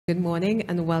Good morning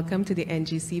and welcome to the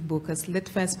NGC Bocas Lit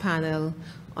Fest panel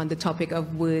on the topic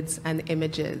of words and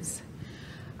images.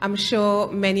 I'm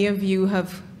sure many of you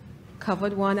have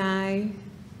covered one eye,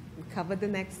 covered the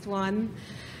next one,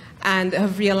 and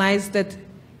have realized that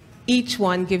each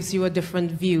one gives you a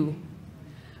different view.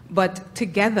 But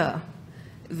together,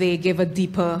 they give a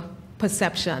deeper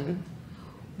perception.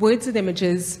 Words and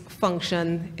images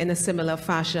function in a similar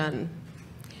fashion.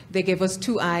 They give us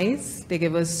two eyes, they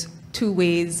give us two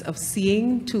ways of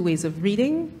seeing, two ways of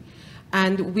reading,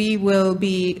 and we will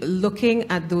be looking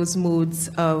at those modes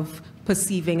of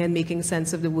perceiving and making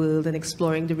sense of the world and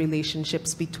exploring the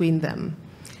relationships between them.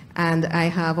 And I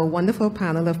have a wonderful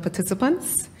panel of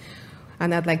participants,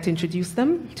 and I'd like to introduce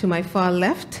them. To my far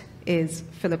left is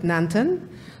Philip Nanton,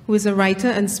 who is a writer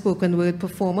and spoken word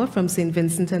performer from St.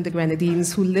 Vincent and the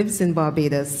Grenadines who lives in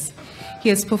Barbados. He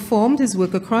has performed his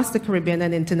work across the Caribbean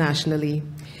and internationally.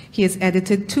 He has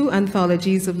edited 2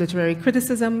 anthologies of literary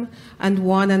criticism and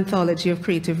 1 anthology of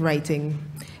creative writing.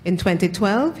 In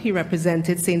 2012, he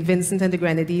represented St. Vincent and the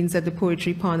Grenadines at the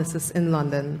Poetry Parnassus in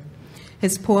London.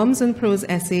 His poems and prose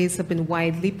essays have been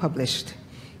widely published.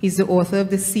 He's the author of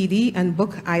the CD and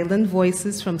book Island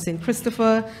Voices from St.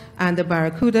 Christopher and the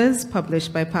Barracudas,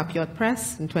 published by Papillot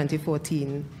Press in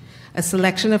 2014. A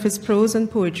selection of his prose and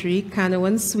poetry,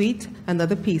 Canouan Suite and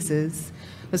Other Pieces,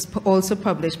 was also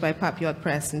published by Papillot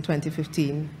Press in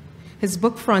 2015. His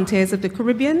book, Frontiers of the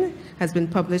Caribbean, has been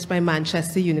published by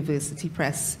Manchester University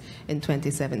Press in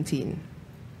 2017.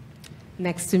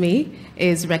 Next to me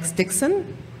is Rex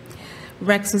Dixon.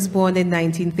 Rex was born in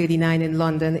 1939 in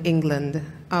London, England.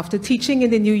 After teaching in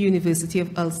the new University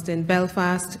of Ulster in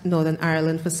Belfast, Northern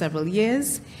Ireland for several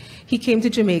years, he came to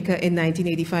Jamaica in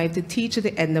 1985 to teach at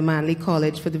the Edna Manley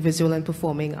College for the Visual and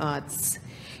Performing Arts.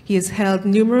 He has held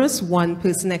numerous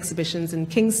one-person exhibitions in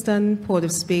Kingston, Port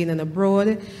of Spain, and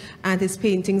abroad, and his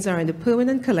paintings are in the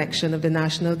permanent collection of the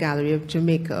National Gallery of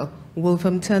Jamaica,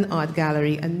 Wolverhampton Art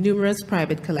Gallery, and numerous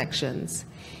private collections.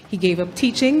 He gave up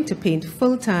teaching to paint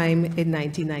full-time in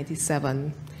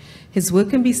 1997. His work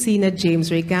can be seen at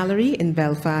James Ray Gallery in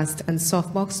Belfast and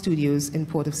Softbox Studios in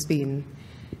Port of Spain.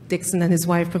 Dixon and his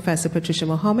wife, Professor Patricia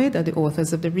Mohammed, are the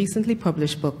authors of the recently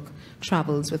published book,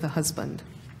 Travels with a Husband.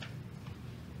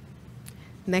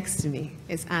 Next to me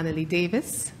is Annalee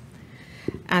Davis.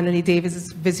 Annalee Davis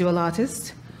is a visual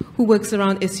artist who works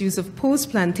around issues of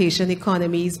post-plantation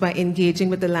economies by engaging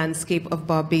with the landscape of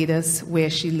Barbados, where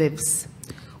she lives.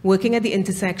 Working at the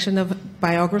intersection of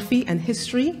biography and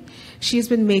history, she has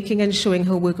been making and showing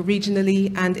her work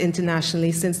regionally and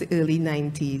internationally since the early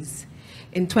 90s.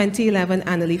 In 2011,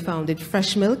 Annalee founded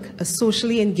Fresh Milk, a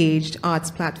socially engaged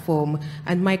arts platform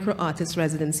and micro-artist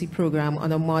residency program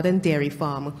on a modern dairy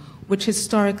farm, which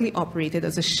historically operated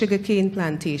as a sugarcane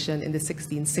plantation in the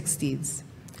 1660s.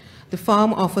 The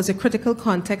farm offers a critical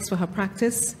context for her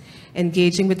practice,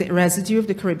 engaging with the residue of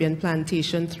the Caribbean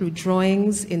plantation through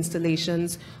drawings,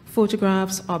 installations,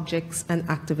 photographs, objects, and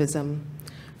activism.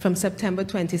 From September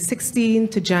 2016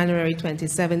 to January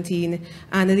 2017,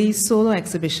 Annalee's solo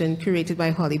exhibition, curated by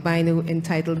Holly Binu,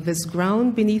 entitled This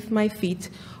Ground Beneath My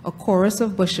Feet, a Chorus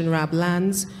of Bush and Rab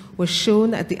Lands, was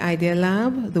shown at the Idea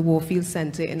Lab, the Warfield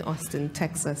Center in Austin,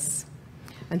 Texas.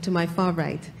 And to my far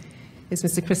right is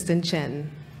Mr. Kriston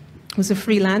Chen, who's a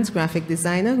freelance graphic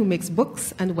designer who makes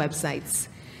books and websites.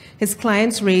 His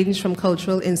clients range from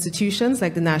cultural institutions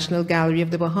like the National Gallery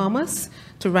of the Bahamas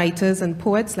to writers and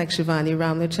poets like Shivani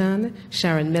Ramlochan,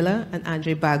 Sharon Miller, and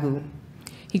Andre Bagu.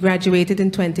 He graduated in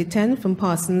 2010 from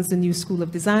Parsons the New School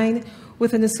of Design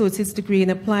with an associate's degree in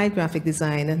applied graphic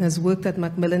design and has worked at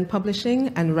Macmillan Publishing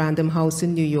and Random House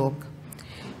in New York.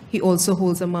 He also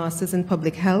holds a master's in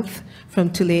public health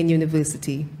from Tulane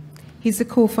University. He's the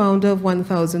co-founder of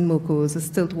 1000 Mokos, a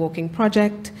stilt walking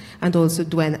project, and also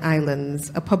Dwen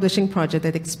Islands, a publishing project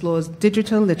that explores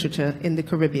digital literature in the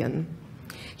Caribbean.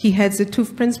 He heads the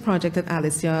Toothprints project at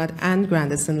Alice Yard and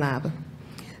Grandison Lab.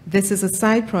 This is a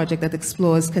side project that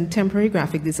explores contemporary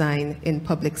graphic design in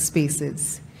public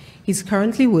spaces. He's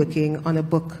currently working on a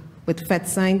book with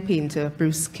Fetsign painter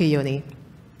Bruce Keone.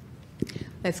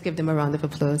 Let's give them a round of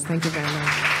applause. Thank you very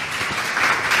much.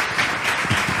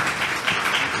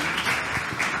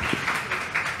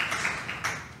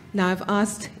 Now, I've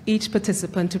asked each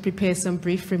participant to prepare some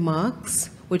brief remarks,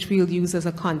 which we'll use as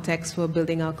a context for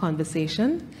building our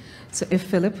conversation. So if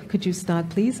Philip, could you start,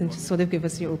 please, and just sort of give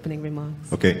us your opening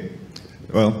remarks. Okay.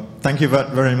 Well, thank you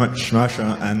very much,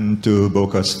 Marsha, and to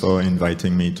Bocas for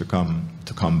inviting me to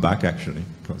come back, actually,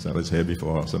 because I was here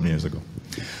before some years ago.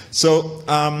 So,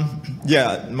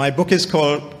 yeah, my book is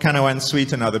called Canouan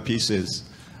Suite and Other Pieces,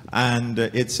 and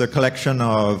it's a collection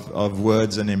of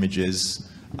words and images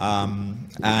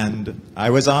And I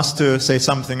was asked to say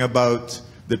something about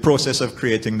the process of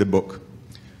creating the book.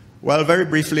 Well, very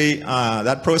briefly,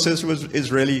 that process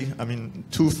is really, I mean,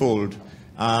 twofold.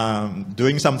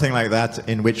 Doing something like that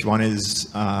in which one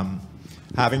is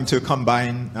having to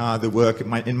combine the work.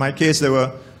 In my case, there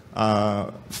were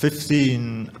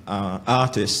 15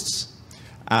 artists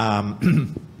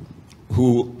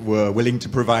who were willing to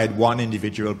provide one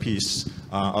individual piece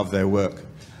of their work.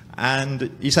 And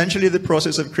essentially the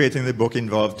process of creating the book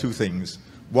involved two things.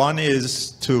 One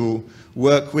is to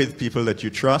work with people that you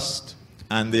trust,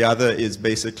 and the other is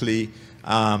basically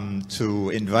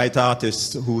to invite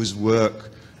artists whose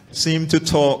work seem to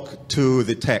talk to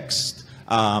the text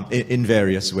in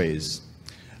various ways.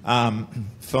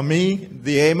 For me,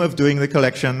 the aim of doing the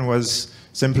collection was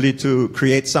simply to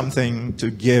create something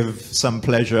to give some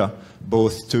pleasure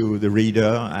both to the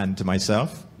reader and to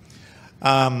myself.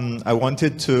 I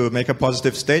wanted to make a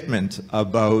positive statement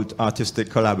about artistic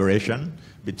collaboration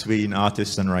between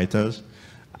artists and writers,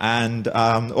 and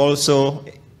also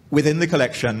within the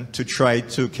collection to try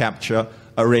to capture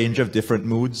a range of different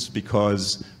moods,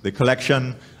 because the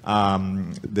collection,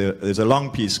 there's a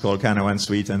long piece called Canouan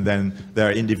Suite, and then there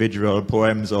are individual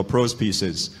poems or prose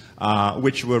pieces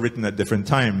which were written at different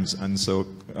times, and so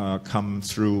come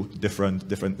through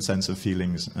different sense of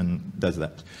feelings and does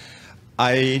that.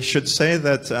 I should say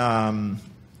that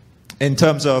in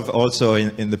terms of also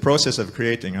in the process of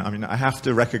creating, I mean, I have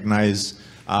to recognize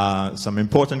some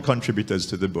important contributors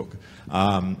to the book.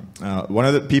 One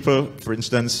of the people, for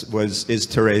instance, is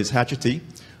Therese Hatchety,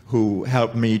 who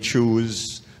helped me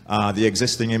choose the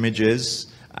existing images,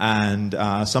 and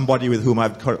somebody with whom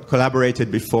I've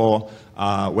collaborated before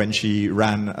when she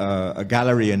ran a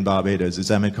gallery in Barbados, the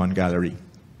Zemicon Gallery.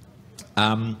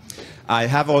 I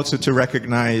have also to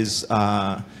recognize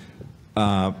the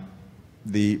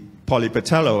Polly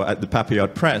Patello at the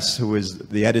Papillot Press, who is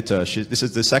the editor. This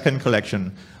is the second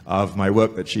collection of my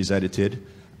work that she's edited,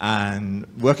 and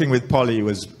working with Polly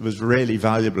was really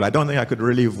valuable. I don't think I could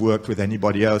really have worked with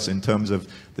anybody else in terms of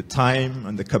the time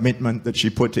and the commitment that she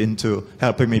put into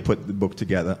helping me put the book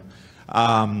together.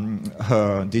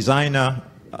 Her designer,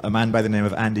 a man by the name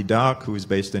of Andy Dark, who is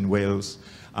based in Wales,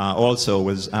 also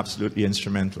was absolutely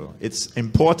instrumental. It's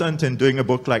important in doing a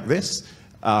book like this,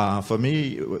 for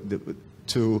me,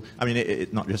 I mean,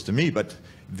 not just to me, but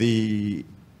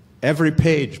every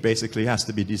page basically has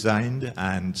to be designed,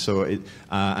 and so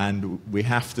and we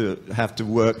have to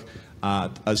work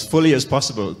as fully as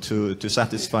possible to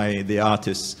satisfy the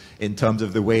artists in terms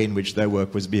of the way in which their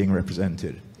work was being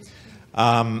represented.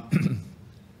 And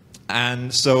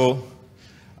so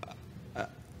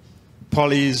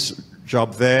Polly's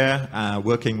job there,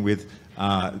 working with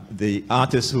the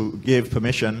artists who gave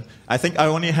permission. I think I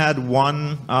only had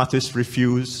one artist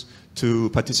refuse to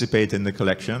participate in the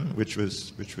collection, which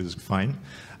was fine.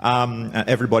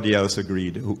 Everybody else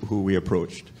agreed who we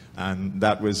approached, and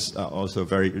that was also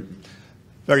very,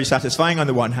 very satisfying on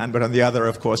the one hand, but on the other,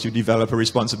 of course, you develop a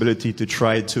responsibility to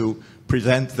try to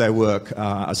present their work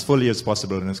as fully as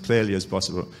possible and as clearly as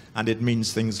possible, and it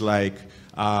means things like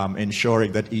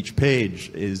ensuring that each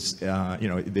page is, you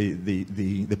know,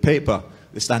 the paper,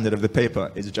 the standard of the paper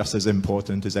is just as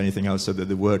important as anything else, so that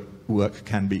the work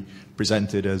can be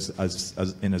presented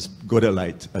in as good a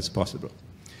light as possible.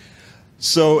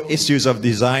 So issues of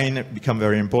design become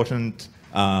very important.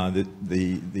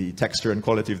 The texture and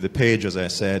quality of the page, as I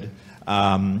said,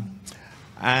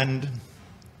 and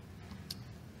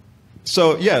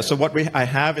so yeah. So what I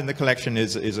have in the collection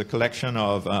is a collection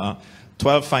of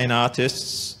 12 fine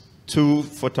artists, 2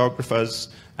 photographers,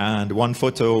 and 1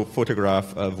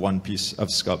 photograph of 1 piece of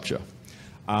sculpture.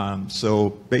 So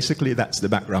basically, that's the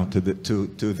background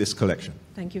to this collection.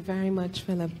 Thank you very much,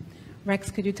 Philip.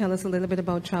 Rex, could you tell us a little bit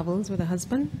about travels with a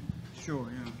husband? Sure,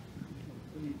 yeah.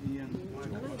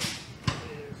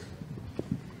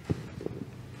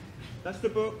 That's the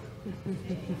book.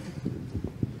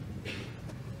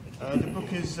 The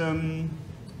book is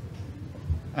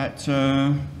at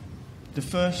the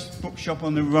first bookshop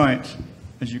on the right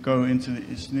as you go into it.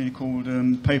 It's nearly called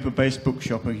Paper-Based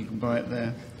Bookshop, and you can buy it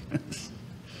there.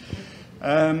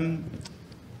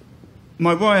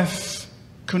 My wife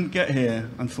couldn't get here,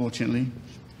 unfortunately.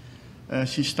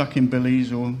 She's stuck in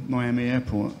Belize or Miami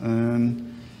Airport.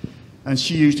 And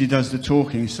she usually does the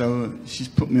talking, so she's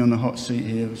put me on the hot seat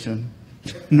here, which I'm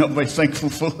not very thankful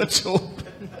for at all.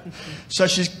 So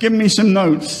she's given me some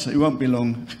notes. It won't be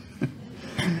long.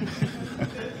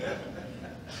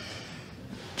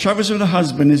 Travels with a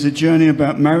Husband is a journey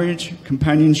about marriage,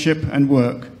 companionship and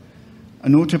work.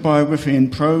 An autobiography in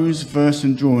prose, verse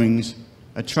and drawings.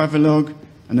 A travelogue,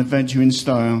 an adventure in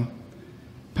style.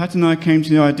 Pat and I came to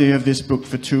the idea of this book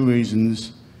for two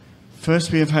reasons.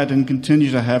 First, we have had and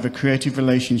continue to have a creative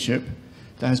relationship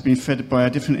that has been fed by our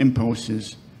different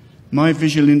impulses. My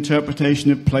visual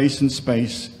interpretation of place and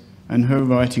space, and her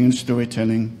writing and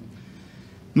storytelling.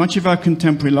 Much of our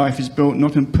contemporary life is built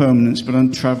not on permanence, but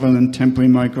on travel and temporary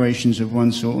migrations of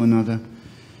one sort or another.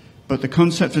 But the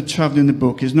concept of travel in the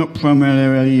book is not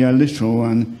primarily a literal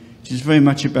one. It is very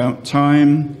much about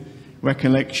time,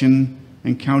 recollection,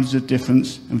 encounters of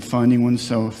difference, and finding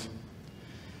oneself.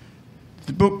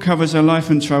 The book covers our life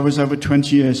and travels over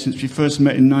 20 years since we first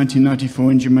met in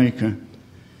 1994 in Jamaica.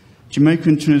 Jamaica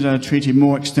and Trinidad are treated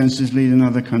more extensively than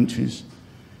other countries.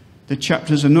 The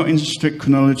chapters are not in strict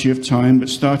chronology of time, but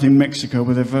start in Mexico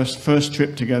with their first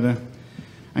trip together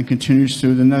and continues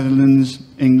through the Netherlands,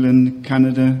 England,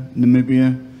 Canada,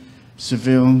 Namibia,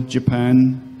 Seville,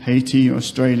 Japan, Haiti,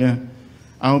 Australia,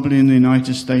 Albany in the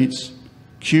United States,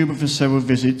 Cuba for several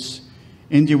visits,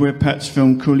 India where Pat's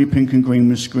film Cooley Pink and Green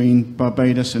was screened,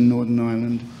 Barbados and Northern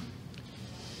Ireland.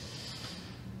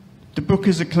 The book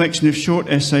is a collection of short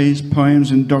essays,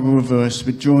 poems and doggerel verse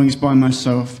with drawings by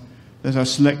myself that are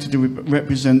selected to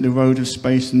represent the road of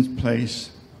space and place.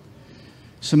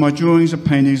 So my drawings or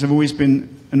paintings have always been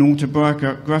an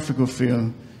autobiographical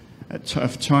feel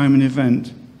of time and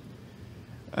event.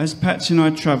 As Patsy and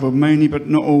I travelled, mainly but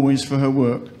not always for her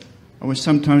work, I would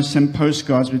sometimes send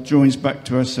postcards with drawings back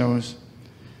to ourselves.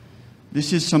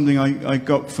 This is something I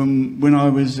got from when I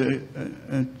was a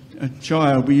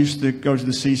child. We used to go to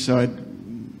the seaside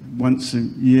once a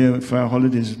year for our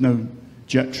holidays. No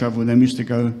jet travel then. We used to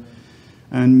go,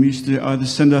 and we used to either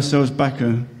send ourselves back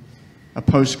a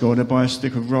postcard or buy a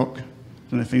stick of rock. I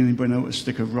don't know if anybody knows what a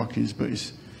stick of rock is, but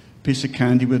it's a piece of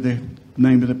candy with the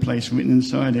name of the place written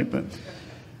inside it. But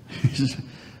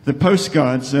the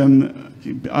postcards,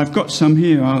 I've got some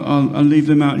here. I'll leave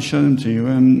them out and show them to you.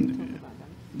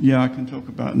 Yeah, I can talk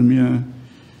about them, yeah.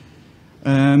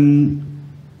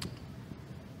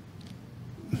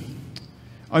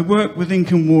 I work with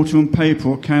ink and water on paper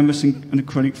or canvas and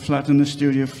acrylic flat on the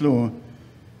studio floor.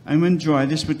 And when dry,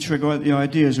 this would trigger out the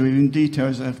ideas or even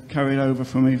details that I've carried over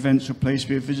from events or places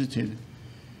we have visited.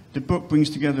 The book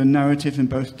brings together a narrative in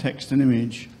both text and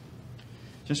image.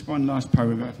 Just one last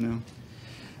paragraph now.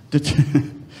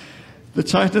 The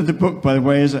title of the book, by the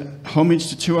way, is a homage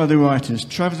to two other writers,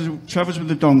 Travels with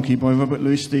a Donkey by Robert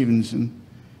Louis Stevenson.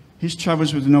 His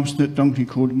travels with an obstinate donkey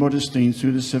called Modestine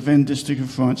through the Cevennes district of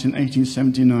France in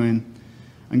 1879,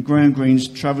 and Graham Greene's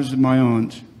Travels with My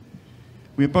Aunt.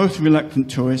 We are both reluctant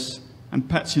tourists, and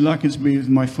Patsy likens me with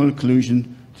my full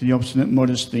collusion to the obstinate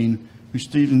Modestine, who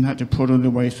Stephen had to prod all the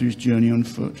way through his journey on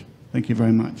foot. Thank you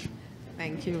very much.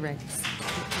 Thank you, Rex.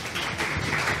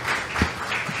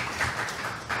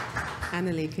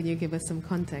 Annalee, can you give us some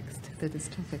context to this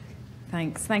topic?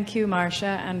 Thanks. Thank you, Marsha,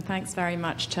 and thanks very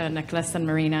much to Nicholas and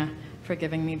Marina for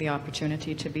giving me the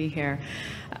opportunity to be here.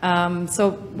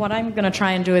 So what I'm going to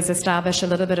try and do is establish a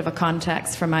little bit of a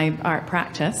context for my art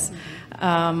practice.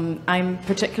 I'm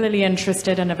particularly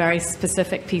interested in a very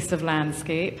specific piece of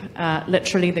landscape,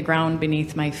 literally the ground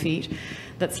beneath my feet,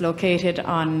 that's located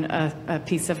on a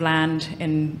piece of land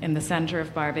in the center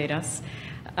of Barbados.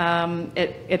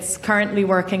 It's currently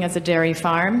working as a dairy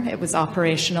farm. It was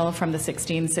operational from the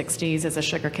 1660s as a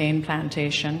sugarcane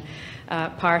plantation,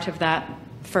 part of that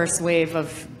first wave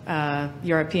of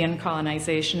European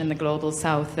colonization in the global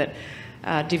south that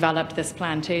developed this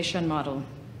plantation model.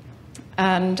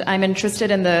 And I'm interested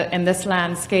in this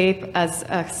landscape as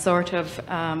a sort of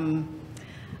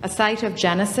a site of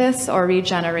genesis or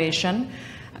regeneration.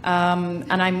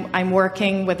 And I'm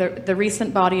working with the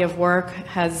recent body of work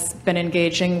has been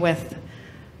engaging with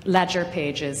ledger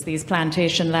pages, these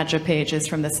plantation ledger pages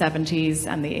from the 70s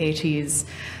and the 80s,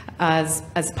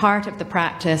 as part of the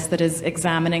practice that is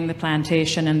examining the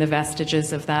plantation and the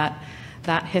vestiges of that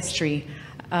history.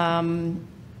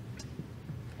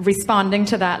 Responding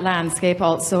to that landscape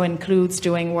also includes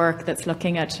doing work that's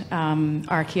looking at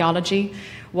archaeology,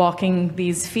 walking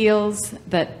these fields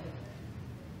that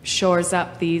shores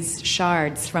up these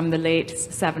shards from the late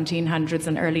 1700s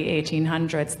and early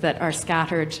 1800s that are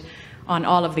scattered on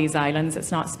all of these islands.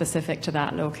 It's not specific to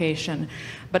that location.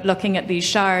 But looking at these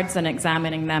shards and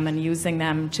examining them and using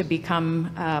them to become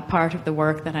part of the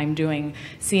work that I'm doing,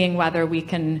 seeing whether we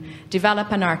can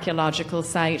develop an archaeological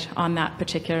site on that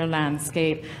particular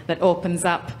landscape that opens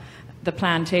up the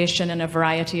plantation in a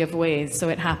variety of ways. So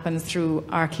it happens through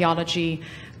archaeology,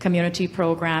 community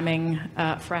programming,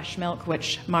 Fresh Milk,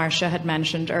 which Marsha had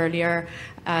mentioned earlier,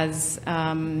 as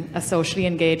a socially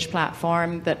engaged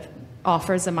platform that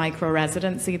offers a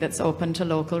micro-residency that's open to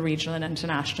local, regional, and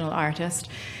international artists.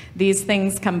 These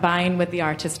things combine with the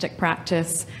artistic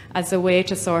practice as a way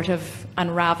to sort of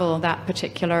unravel that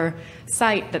particular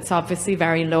site that's obviously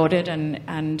very loaded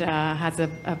and has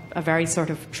a very sort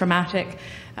of traumatic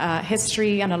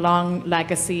history and a long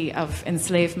legacy of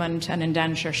enslavement and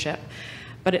indentureship.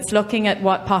 But it's looking at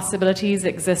what possibilities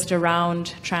exist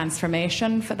around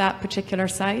transformation for that particular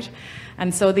site.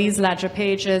 And so these ledger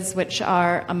pages, which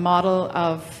are a model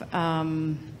of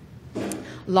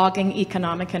logging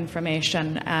economic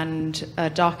information and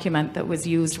a document that was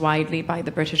used widely by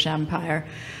the British Empire,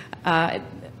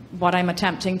 what I'm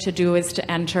attempting to do is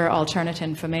to enter alternate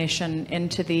information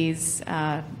into these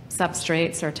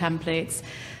substrates or templates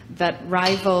that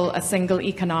rival a single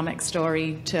economic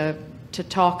story to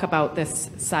talk about this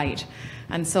site.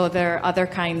 And so there are other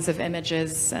kinds of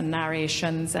images and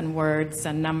narrations and words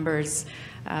and numbers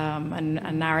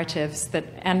and narratives that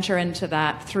enter into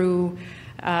that through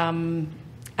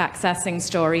accessing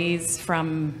stories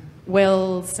from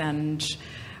wills and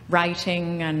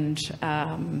writing and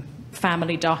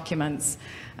family documents.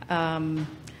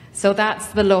 So that's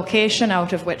the location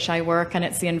out of which I work, and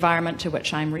it's the environment to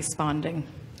which I'm responding.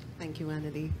 Thank you,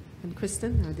 Annalee. And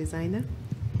Kriston, our designer.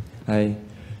 Hi,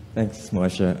 thanks,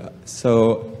 Marsha.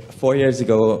 So 4 years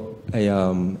ago, I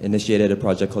initiated a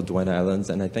project called Dwayne Islands,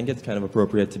 and I think it's kind of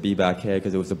appropriate to be back here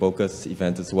because it was a Bocas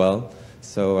event as well.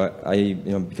 So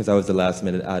because I was the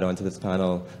last-minute add-on to this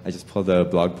panel, I just pulled the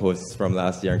blog posts from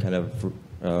last year and kind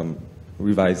of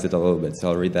revised it a little bit. So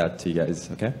I'll read that to you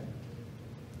guys, okay?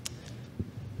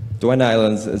 Dwayne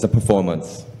Islands is a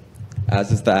performance,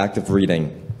 as is the act of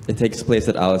reading. It takes place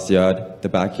at Alice Yard, the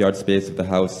backyard space of the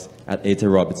house at 80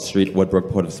 Roberts Street,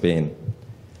 Woodbrook, Port of Spain.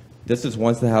 This was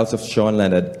once the house of Sean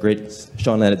Leonard's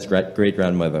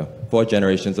great-grandmother. 4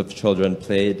 generations of children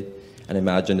played and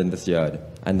imagined in this yard,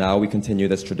 and now we continue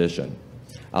this tradition.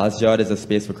 Alice Yard is a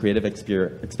space for creative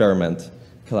experiment,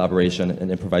 collaboration,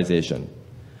 and improvisation.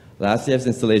 Last year's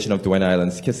installation of Dwayne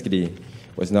Island's Kiskadee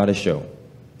was not a show,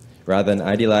 rather an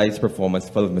idealized performance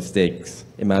full of mistakes,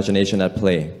 imagination at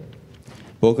play.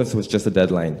 Bocas was just a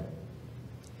deadline.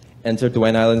 Enter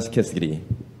Dwayne Island's Kiskadee,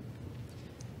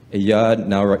 a yard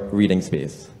now reading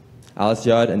space. Alice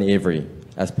Yard and Avery,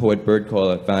 as poet bird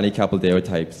caller Vanny Capildeo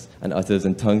types and utters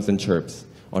in tongues and chirps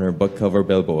on her book cover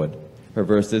billboard. Her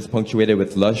verses punctuated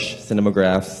with lush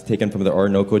cinemagraphs taken from the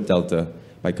Orinoco Delta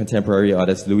by contemporary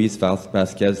artist Luis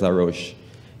Vasquez La Roche,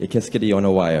 a Kiskadee on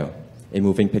a wire, a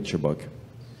moving picture book.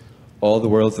 All the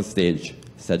world's a stage,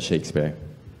 said Shakespeare.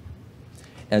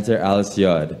 Enter Alice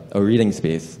Yard, a reading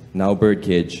space, now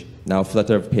birdcage, now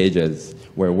flutter of pages,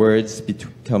 where words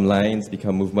become lines,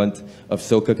 become movement, of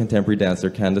soca contemporary dancer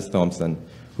Candace Thompson,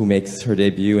 who makes her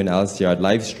debut in Alice Yard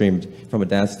live-streamed from a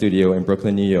dance studio in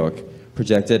Brooklyn, New York,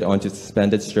 projected onto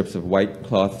suspended strips of white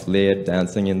cloth laid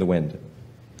dancing in the wind.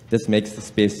 This makes the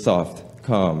space soft,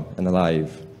 calm, and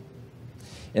alive.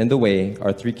 In the way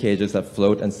are 3 cages that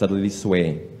float and subtly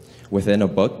sway. Within are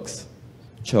books,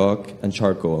 chalk, and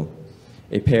charcoal,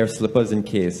 a pair of slippers in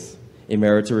case, a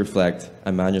mirror to reflect,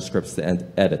 and manuscripts to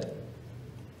edit.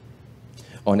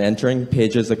 On entering,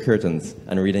 pages are curtains,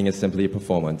 and reading is simply a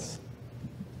performance.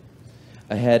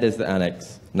 Ahead is the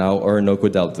annex, now Orinoco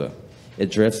Delta.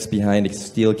 It drifts behind a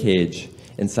steel cage,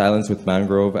 in silence with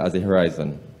mangrove as a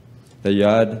horizon. The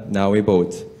yard, now a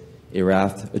boat, a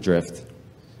raft adrift,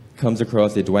 comes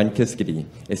across a Dwayne Kiskadee,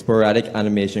 a sporadic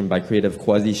animation by creative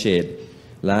quasi-shade.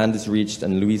 Land is reached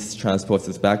and Luis transports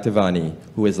us back to Vanny,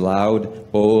 who is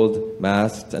loud, bold,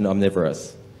 masked, and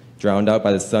omnivorous, drowned out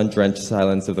by the sun-drenched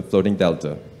silence of the floating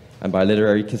delta, and by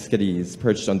literary Kiskadees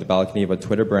perched on the balcony of a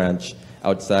Twitter branch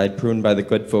outside, pruned by the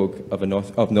good folk of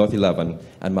North 11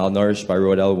 and malnourished by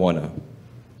Rodel Warner.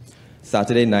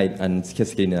 Saturday night and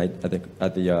Kiskadee night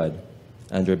at the yard.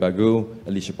 Andre Bagu,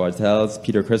 Alicia Bartels,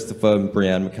 Peter Christopher,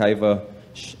 Brianne McIver,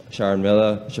 Sharon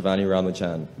Miller, Shivani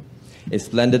Ramachan. A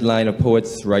splendid line of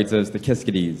poets, writers, the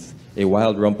Kiskadees, a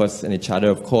wild rumpus and a chatter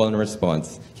of call and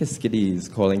response. Kiskadees,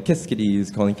 calling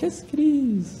Kiskadees, calling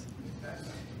Kiskadees.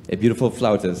 A beautiful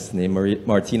flautist named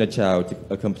Martina Chow to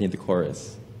accompany the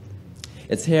chorus.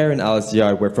 It's here in Alice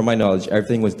Yard where, from my knowledge,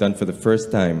 everything was done for the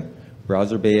first time,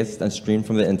 browser-based and streamed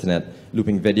from the internet,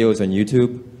 looping videos on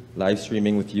YouTube, live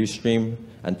streaming with Ustream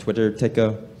and Twitter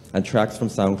Ticker, and tracks from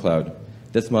SoundCloud.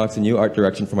 This marks a new art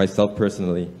direction for myself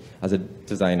personally as a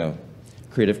designer.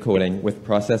 Creative coding with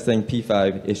processing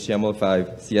P5,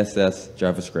 HTML5, CSS,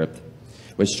 JavaScript,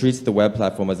 which treats the web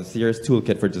platform as a serious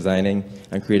toolkit for designing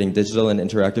and creating digital and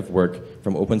interactive work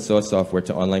from open source software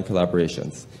to online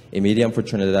collaborations, a medium for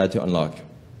Trinidad to unlock.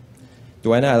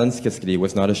 Dwayne Island's Kiskadee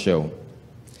was not a show.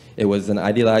 It was an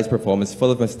idealized performance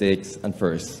full of mistakes and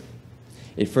firsts.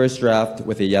 A first draft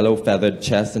with a yellow feathered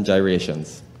chest and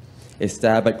gyrations. A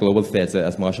stab at global theatre,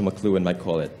 as Marshall McLuhan might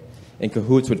call it. In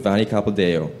cahoots with Vanny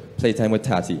Capildeo, Playtime with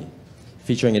Tati.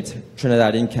 Featuring a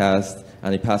Trinidadian cast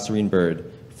and a passerine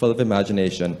bird, full of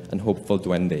imagination and hopeful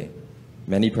duende.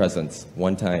 Many presents,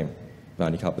 one time,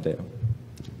 Vanny Capildeo.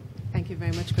 Thank you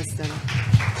very much, Kriston.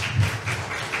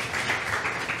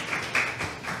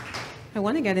 I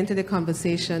want to get into the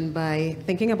conversation by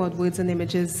thinking about words and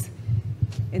images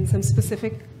in some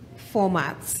specific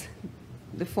formats.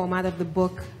 The format of the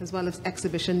book, as well as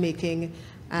exhibition making,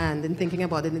 and in thinking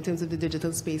about it in terms of the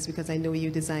digital space, because I know you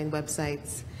design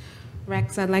websites.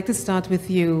 Rex, I'd like to start with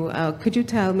you. Could you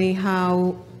tell me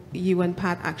how you and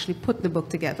Pat actually put the book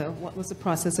together? What was the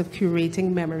process of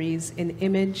curating memories in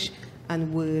image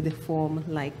and word form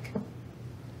like?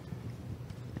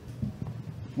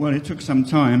 Well, it took some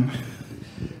time.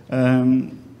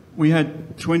 We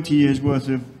had 20 years worth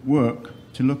of work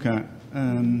to look at.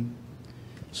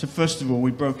 So first of all,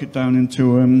 we broke it down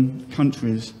into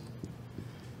countries.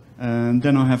 And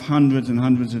then I have hundreds and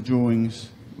hundreds of drawings,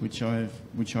 which I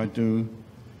do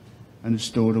and have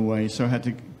stored away. So I had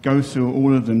to go through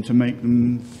all of them to make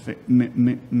them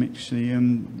mix the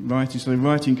writing. So the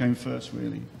writing came first,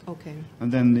 really. Okay.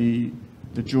 And then the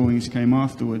drawings came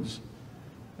afterwards.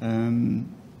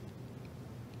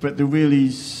 But the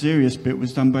really serious bit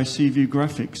was done by Seaview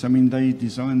Graphics. I mean, they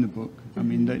designed the book. I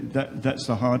mean, that's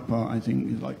the hard part, I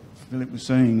think, like Philip was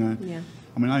saying. Yeah.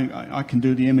 I mean, I can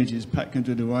do the images, Pat can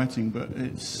do the writing, but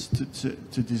it's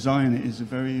to design it is a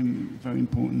very, very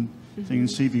important thing. And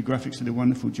Seaview Graphics did a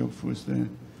wonderful job for us there.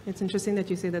 It's interesting that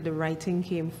you say that the writing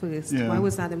came first. Yeah. Why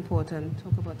was that important?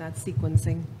 Talk about that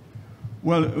sequencing.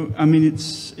 Well, I mean,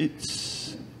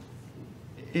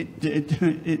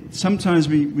 sometimes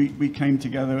we came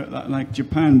together, like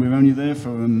Japan, we were only there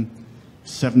for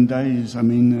 7 days. I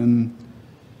mean,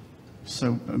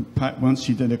 so Pat, once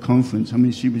she did a conference, I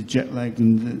mean, she was jet lagged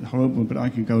and horrible, but I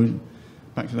could go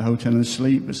back to the hotel and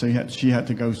sleep. But so she had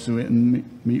to go through it and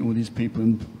meet all these people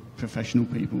and professional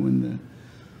people. And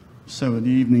so one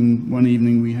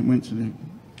evening we went to the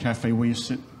cafe where you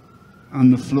sit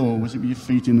on the floor, was it with your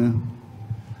feet in a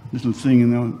little thing,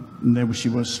 and there she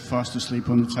was, fast asleep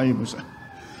on the table. So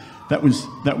that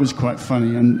was quite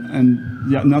funny. And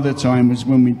another time was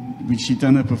when she'd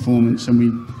done a performance and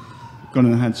we'd gone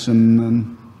and had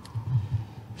some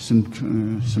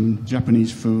Japanese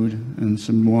food and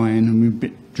some wine, and we were a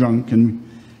bit drunk, and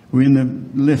we were in the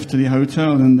lift to the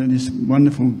hotel, and this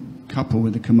wonderful couple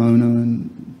with a kimono and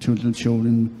 2 little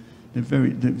children. They're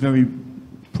very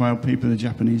proud people, the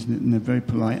Japanese, and they're very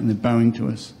polite, and they're bowing to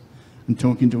us and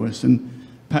talking to us. And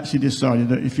Patsy decided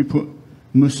that if you put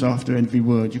mus after every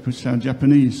word, you could sound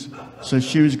Japanese. So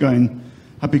she was going,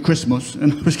 "Happy Christmas,"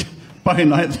 and I was bowing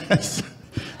like this.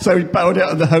 So we bowed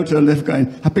out of the hotel lift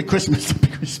going, "Happy Christmas, Happy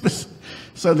Christmas."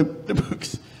 So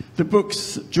the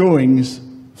book's drawings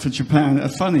for Japan are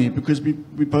funny because we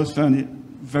both found it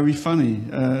very funny.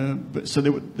 But so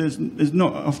there's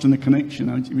not often a connection.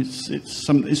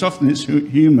 It's often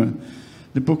humour.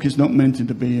 The book is not meant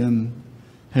to be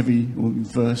heavy or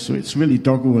verse, so it's really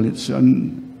doggerel. It's I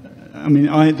mean,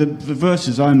 the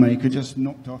verses I make are just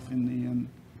knocked off in the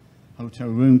hotel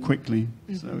room quickly.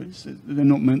 Mm-hmm. So they're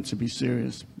not meant to be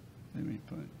serious.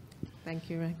 Thank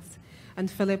you, Rex.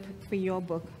 And Philip, for your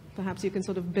book, perhaps you can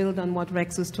sort of build on what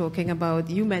Rex was talking about.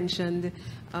 You mentioned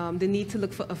the need to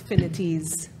look for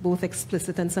affinities, both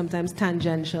explicit and sometimes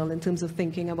tangential, in terms of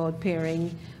thinking about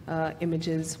pairing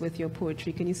images with your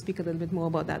poetry. Can you speak a little bit more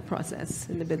about that process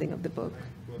in the building of the book?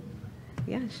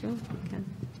 Yeah, sure, you can.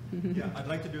 Yeah, I'd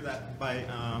like to do that by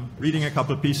reading a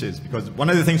couple of pieces, because one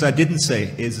of the things I didn't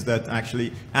say is that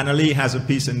actually Annalee has a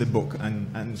piece in the book,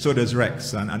 and so does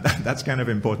Rex, and that's kind of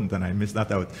important, and I missed that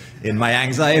out in my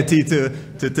anxiety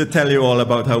to tell you all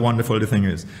about how wonderful the thing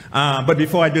is. But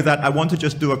before I do that, I want to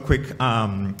just do a quick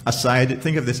aside.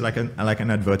 Think of this like an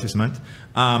advertisement,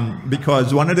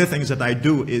 because one of the things that I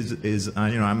do is you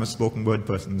know, I'm a spoken word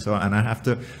person, so and I have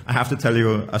to tell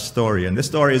you a story, and this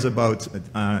story is about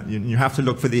you have to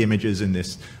look for the images in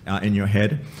this in your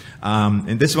head,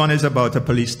 and this one is about a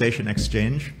police station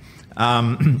exchange,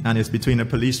 and it's between a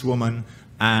policewoman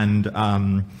and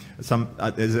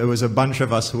there was a bunch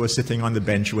of us who were sitting on the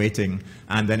bench waiting,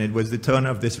 and then it was the turn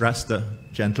of this Rasta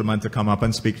gentleman to come up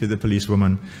and speak to the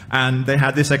policewoman, and they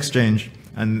had this exchange,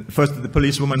 and first the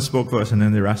policewoman spoke first and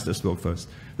then the Rasta spoke first.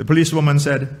 The policewoman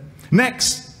said,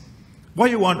 "Next,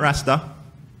 what you want, Rasta?"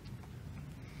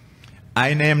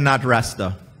 "I name not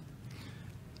Rasta.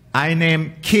 I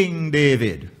name King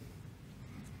David."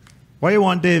 "What you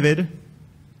want, David?"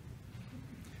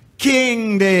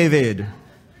 King David.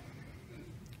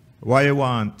 Why you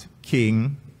want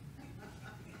king?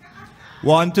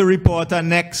 Want to report a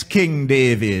next King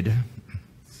David.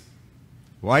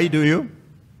 Why do you?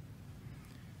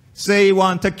 Say you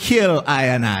want to kill I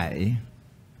and I.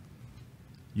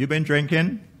 You been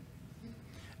drinking?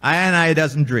 I and I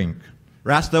doesn't drink.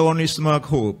 Rasta only smoke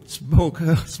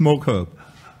herb.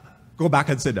 Go back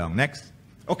and sit down. Next.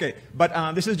 Okay,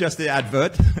 but this is just the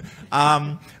advert.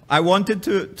 I wanted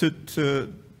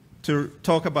to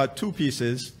talk about two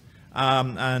pieces,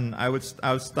 and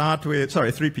I'll start with,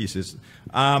 sorry, three pieces.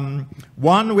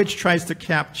 One which tries to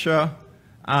capture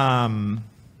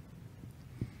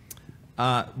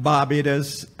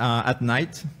Barbados at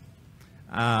night,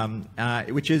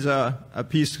 which is a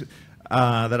piece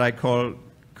that I call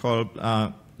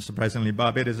surprisingly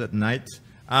Barbados at Night.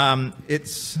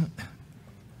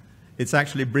 It's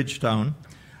actually Bridgetown,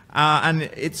 and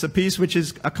it's a piece which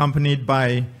is accompanied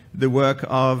by the work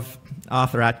of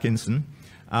Arthur Atkinson,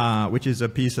 which is a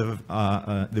piece of,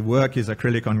 the work is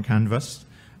acrylic on canvas.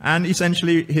 And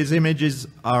essentially his images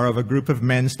are of a group of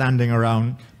men standing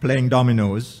around playing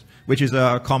dominoes, which is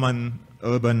a common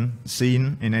urban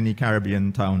scene in any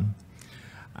Caribbean town.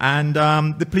 And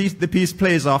the piece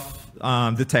plays off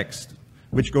the text,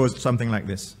 which goes something like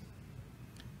this.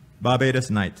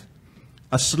 Barbados Night.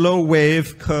 A slow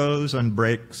wave curls and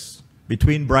breaks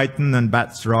between Brighton and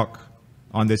Bats Rock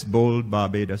on this bold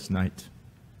Barbados night.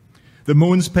 The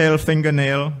moon's pale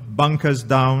fingernail bunkers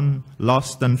down,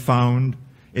 lost and found,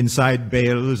 inside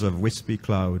bales of wispy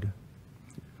cloud.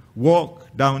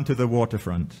 Walk down to the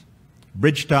waterfront.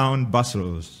 Bridgetown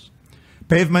bustles.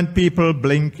 Pavement people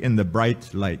blink in the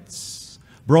bright lights.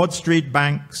 Broad Street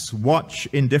banks watch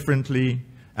indifferently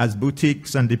as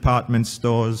boutiques and department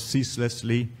stores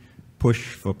ceaselessly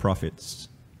push for profits.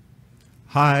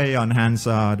 High on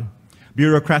Hansard,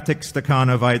 bureaucratic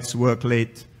Stakhanovites work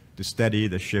late to steady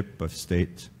the ship of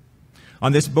state.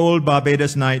 On this bold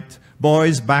Barbados night,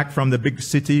 boys back from the big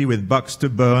city with bucks to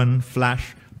burn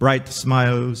flash bright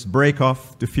smiles, break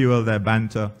off to fuel their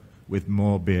banter with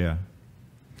more beer.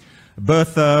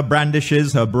 Bertha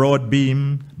brandishes her broad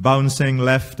beam, bouncing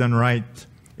left and right.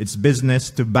 It's business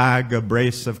to bag a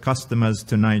brace of customers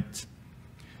tonight.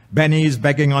 Benny's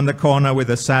begging on the corner with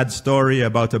a sad story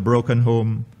about a broken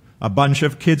home, a bunch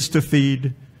of kids to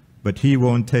feed, but he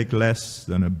won't take less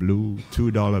than a blue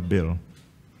 $2 bill.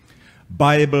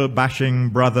 Bible-bashing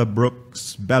Brother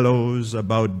Brooks bellows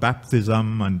about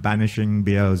baptism and banishing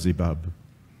Beelzebub.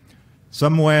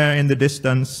 Somewhere in the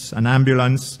distance, an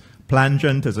ambulance,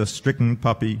 plangent as a stricken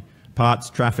puppy, parts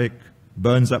traffic,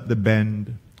 burns up the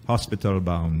bend, hospital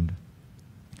bound.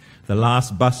 The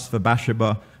last bus for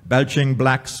Bashaba, belching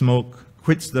black smoke,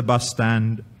 quits the bus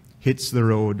stand, hits the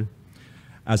road,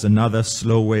 as another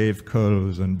slow wave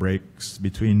curls and breaks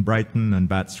between Brighton and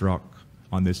Bats Rock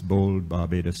on this bold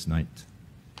Barbados night.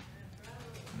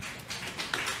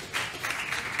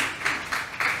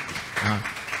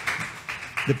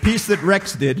 The piece that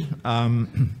Rex did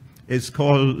is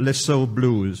called Lesso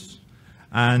Blues,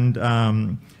 and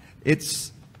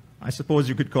it's, I suppose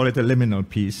you could call it a liminal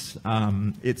piece.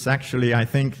 It's actually, I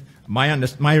think,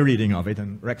 my reading of it,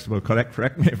 and Rex will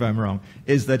correct me if I'm wrong,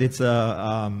 is that it's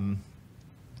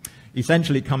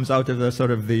essentially comes out of the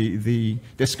sort of the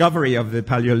discovery of the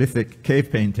Paleolithic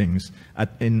cave paintings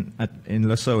in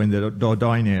Lesso, in the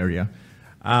Dordogne area,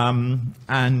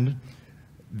 and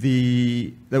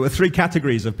there were three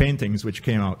categories of paintings which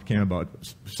came about.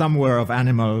 Some were of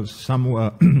animals, some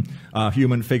were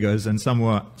human figures, and some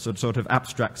were sort of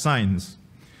abstract signs.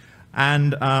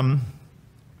 And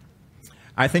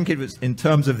I think it was in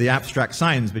terms of the abstract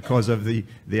signs, because of the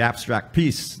abstract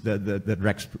piece that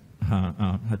Rex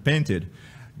had painted,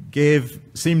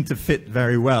 seemed to fit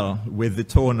very well with the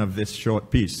tone of this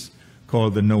short piece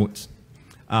called The Note,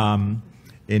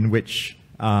 in which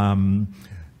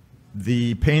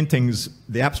the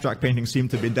abstract paintings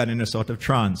seemed to be done in a sort of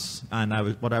trance, and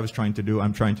what I'm trying to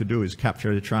do is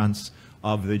capture the trance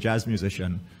of the jazz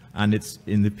musician, and it's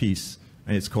in the piece,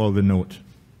 and it's called The Note.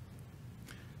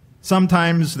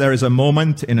 Sometimes there is a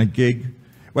moment in a gig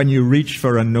when you reach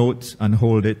for a note and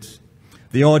hold it.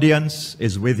 The audience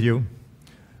is with you,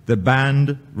 the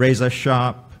band razor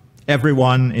sharp,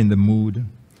 everyone in the mood.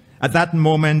 At that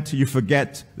moment, you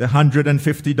forget the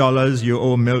 $150 you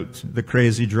owe Milt, the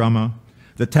crazy drummer,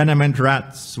 the tenement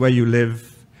rats where you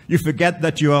live. You forget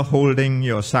that you are holding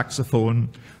your saxophone,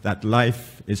 that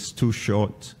life is too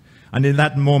short. And in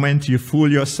that moment, you fool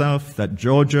yourself that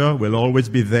Georgia will always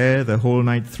be there the whole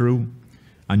night through,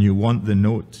 and you want the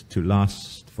note to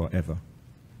last forever.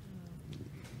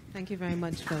 Thank you very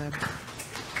much, Philip.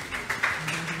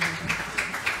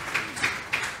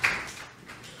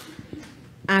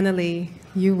 Annalee,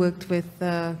 you worked with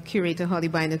curator Holly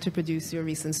Biner to produce your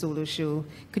recent solo show.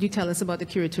 Could you tell us about the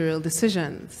curatorial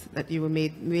decisions that you were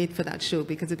made for that show?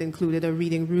 Because it included a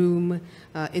reading room,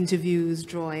 interviews,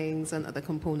 drawings, and other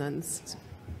components.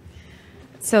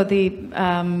 So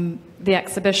the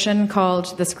exhibition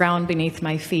called This Ground Beneath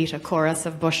My Feet, a chorus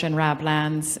of bush and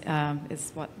rablands, is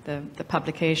what the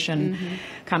publication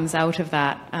comes out of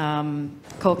that.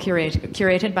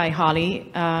 Curated by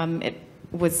Holly.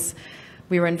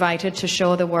 We were invited to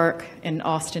show the work in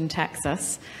Austin,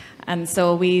 Texas. And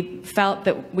so we felt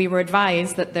that we were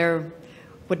advised that there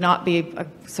would not be a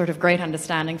sort of great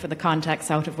understanding for the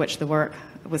context out of which the work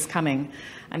was coming.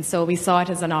 And so we saw it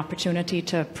as an opportunity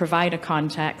to provide a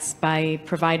context by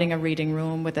providing a reading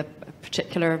room with a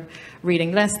particular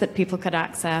reading list that people could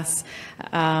access.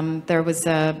 There was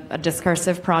a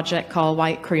discursive project called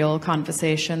White Creole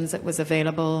Conversations. It was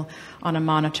available on a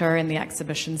monitor in the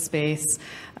exhibition space,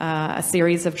 a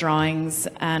series of drawings,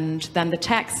 and then the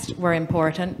texts were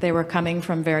important. They were coming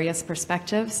from various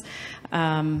perspectives.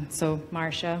 So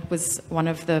Marsha was one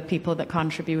of the people that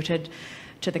contributed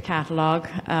to the catalogue.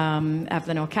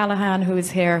 Evelyn O'Callaghan, who is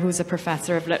here, who's a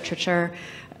professor of literature,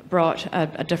 brought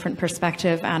a different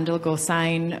perspective. Andil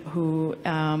Gosain, who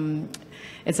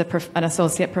is an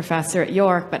associate professor at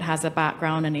York but has a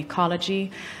background in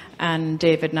ecology, and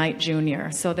David Knight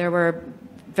Jr. So there were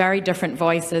very different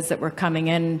voices that were coming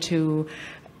in to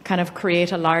kind of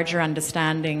create a larger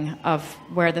understanding of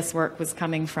where this work was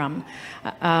coming from.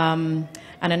 And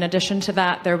in addition to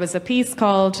that, there was a piece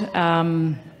called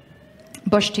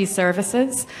Bush Tea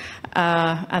Services,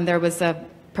 and there was a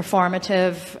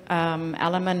performative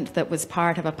element that was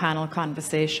part of a panel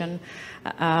conversation.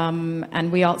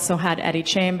 And we also had Eddie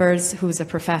Chambers, who's a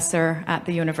professor at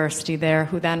the university there,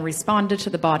 who then responded to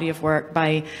the body of work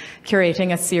by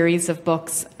curating a series of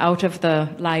books out of the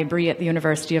library at the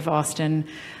University of Austin,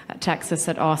 Texas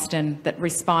at Austin, that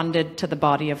responded to the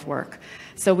body of work.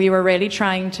 So we were really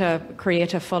trying to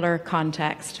create a fuller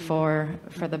context for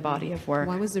the body of work.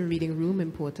 Why was the reading room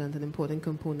an important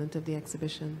component of the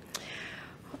exhibition?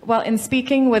 Well, in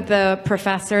speaking with the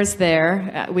professors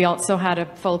there, we also had a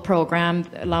full program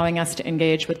allowing us to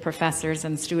engage with professors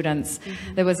and students.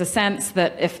 There was a sense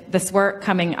that if this work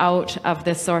coming out of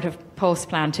this sort of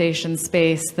post-plantation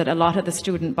space, that a lot of the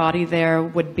student body there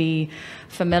would be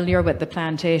familiar with the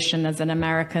plantation as an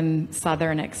American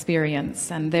Southern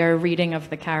experience, and their reading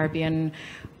of the Caribbean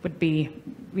would be,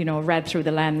 you know, read through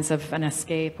the lens of an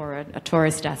escape or a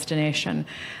tourist destination.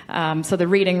 So the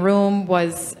reading room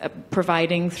was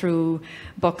providing through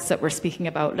books that were speaking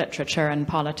about literature and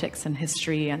politics and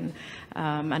history and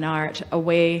art, a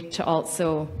way to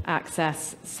also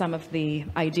access some of the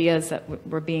ideas that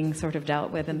were being sort of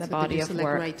dealt with in the body of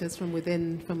work. Writers from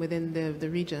within the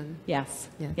region. Yes.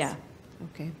 Yes. Yeah.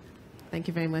 Okay. Thank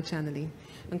you very much, Annalee.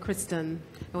 And Kriston,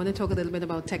 I want to talk a little bit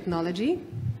about technology,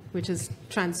 which is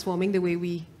transforming the way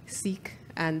we seek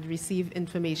and receive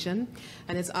information.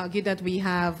 And it's argued that we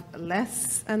have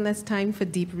less and less time for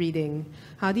deep reading.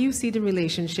 How do you see the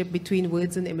relationship between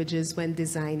words and images when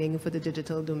designing for the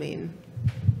digital domain?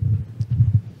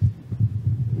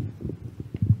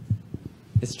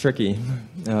 It's tricky.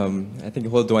 I think the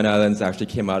whole Dwayne Islands actually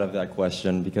came out of that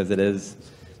question, because it is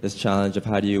this challenge of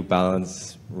how do you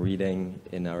balance reading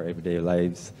in our everyday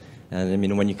lives. And I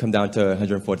mean, when you come down to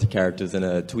 140 characters in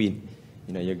a tweet,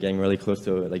 you know, you're getting really close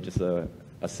to like just a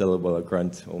syllable, a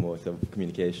grunt almost of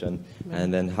communication. Right.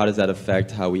 And then how does that affect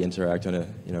how we interact on a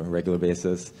regular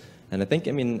basis? And I think,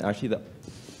 I mean, actually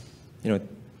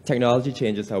technology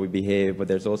changes how we behave, but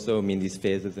there's also, I mean, these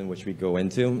phases in which we go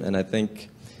into. And I think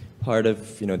part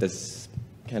of, this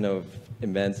kind of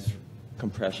immense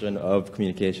compression of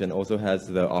communication also has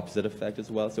the opposite effect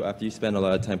as well. So after you spend a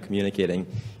lot of time communicating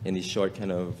in these short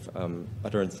kind of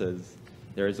utterances,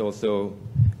 there is also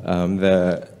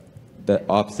the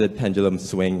opposite pendulum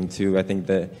swing to, I think,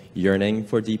 the yearning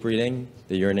for deep reading,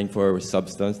 the yearning for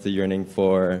substance, the yearning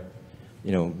for,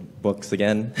 books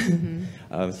again.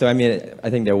 Mm-hmm. So I mean,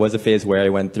 I think there was a phase where I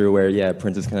went through where, yeah,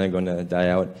 print is kind of going to die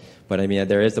out. But I mean,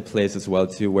 there is a place as well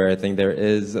too where I think there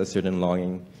is a certain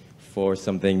longing for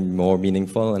something more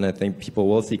meaningful, and I think people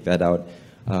will seek that out.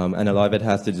 And a lot of it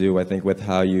has to do, I think, with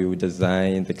how you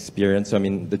design the experience. So I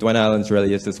mean, the Dwayne Islands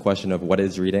really is this question of what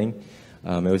is reading.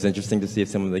 It was interesting to see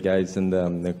some of the guys in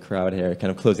the crowd here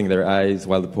kind of closing their eyes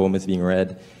while the poem is being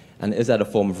read. And is that a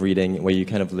form of reading where you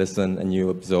kind of listen and you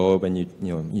absorb and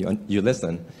you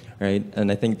listen, right? And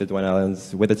I think the Dwayne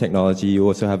Islands, with the technology, you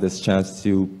also have this chance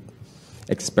to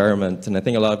experiment. And I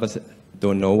think a lot of us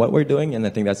don't know what we're doing, and I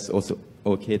think that's also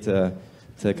okay to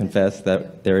confess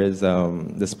that there is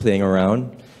this playing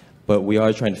around. But we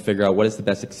are trying to figure out what is the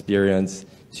best experience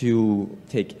to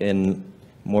take in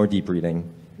more deep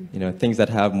reading, things that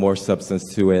have more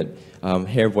substance to it,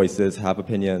 hear voices, have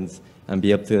opinions, and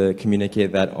be able to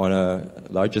communicate that on a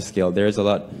larger scale. There's a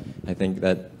lot, I think,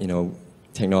 that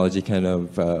technology kind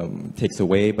of takes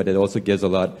away, but it also gives a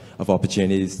lot of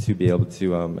opportunities to be able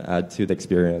to add to the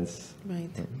experience. Right.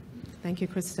 Thank you,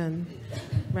 Kriston.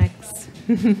 Rex.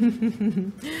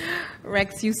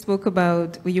 Rex, you spoke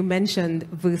about, you mentioned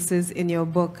verses in your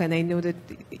book, and I know that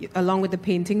along with the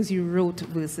paintings, you wrote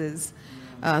verses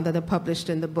that are published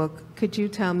in the book. Could you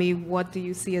tell me what do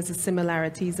you see as the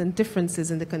similarities and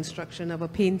differences in the construction of a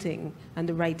painting and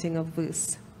the writing of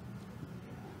verse?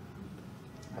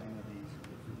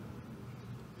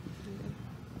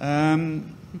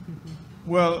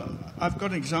 Well, I've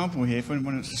got an example here if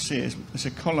anyone wants to see it. It's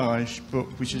a collage book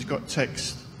which has got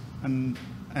text and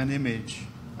an image.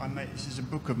 This is a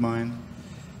book of mine.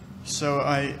 So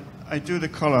I do the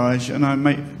collage and I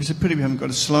make, it's a pity we haven't got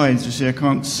the slides, you see, I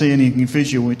can't see anything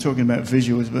visual. We're talking about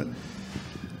visuals, but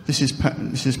this is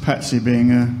Patsy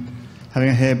being having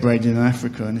a hair braided in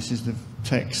Africa, and this is the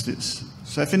text.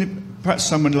 So if perhaps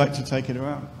someone would like to take it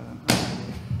around.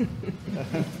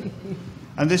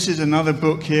 And this is another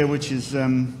book here, which is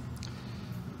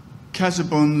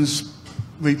Casaubon's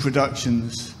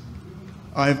reproductions.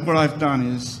 What I've done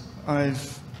is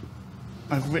I've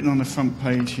written on the front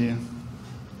page here.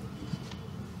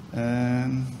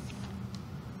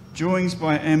 Drawings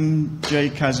by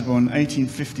M.J. Casaubon,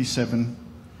 1857,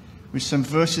 with some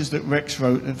verses that Rex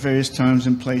wrote at various times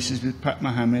and places with Pat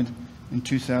Mohammed in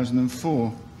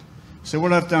 2004. So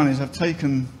what I've done is I've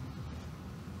taken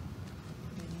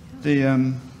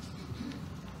the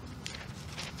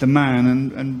man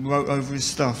and wrote over his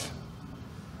stuff.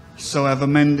 So I've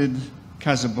amended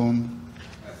Casaubon.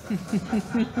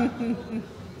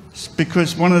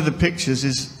 Because one of the pictures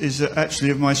is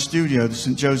actually of my studio, the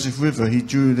St. Joseph River. He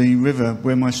drew the river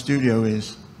where my studio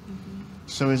is.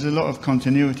 So there's a lot of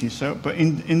continuity. So, but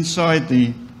inside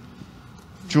the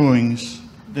drawings,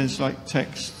 there's like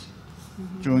text,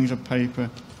 drawings of paper,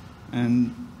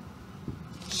 and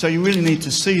so you really need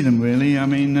to see them, really. I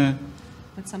mean...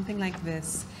 but something like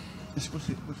this. What's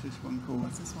this one called?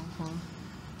 What's this one called?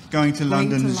 Going to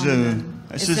London Zoo.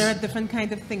 Is there a different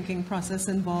kind of thinking process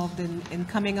involved in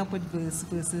coming up with verse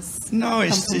versus... No,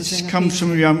 it comes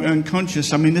from your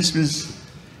unconscious. I mean, this was...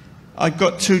 I've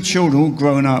got two children all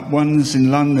grown up. One's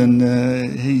in London.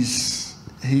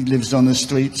 He lives on the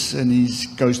streets and he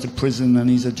goes to prison and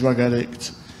he's a drug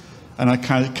addict. And I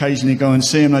can occasionally go and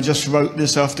see him. I just wrote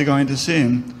this after going to see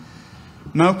him.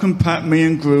 Malcolm, Pat, me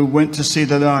and Gru went to see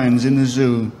the lions in the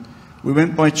zoo. We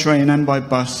went by train and by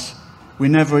bus. We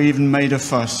never even made a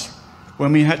fuss.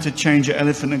 When we had to change at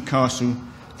Elephant and Castle,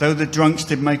 though the drunks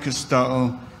did make us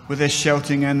startle with their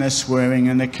shouting and their swearing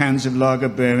and their cans of lager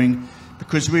bearing,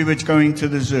 because we were going to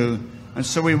the zoo. And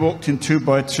so we walked in 2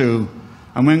 by 2.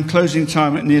 And when closing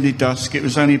time at nearly dusk, it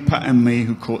was only Pat and me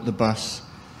who caught the bus.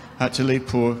 Had to leave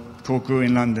poor Gru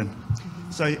in London.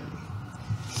 So,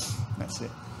 that's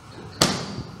it.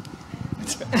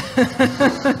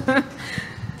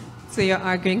 So you're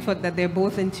arguing for that they're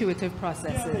both intuitive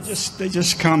processes? Yeah, they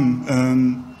just come.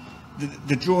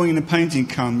 The drawing and the painting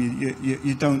come.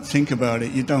 You don't think about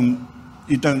it. You don't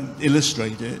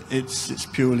illustrate it. It's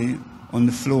purely on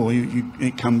the floor.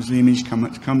 It comes. The image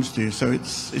comes to you. So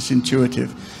it's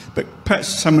intuitive. But perhaps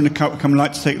someone would come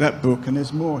like to take that book, and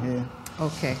there's more here.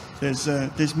 Okay.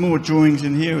 There's more drawings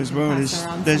in here as well.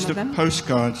 There's the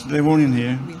postcards. They're all in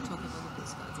here. We'll talk about the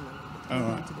postcards and then we'll get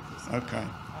all right. to the postcards. Okay.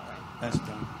 That's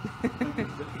done.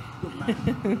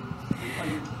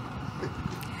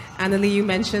 Annalee, you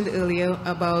mentioned earlier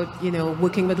about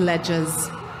working with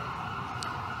ledgers,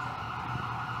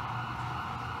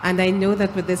 and I know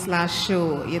that with this last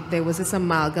show there was this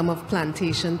amalgam of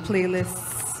plantation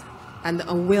playlists and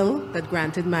a will that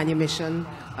granted manumission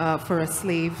for a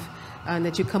slave, and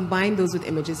that you combined those with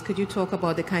images. Could you talk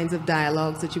about the kinds of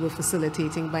dialogues that you were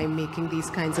facilitating by making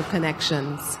these kinds of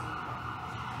connections?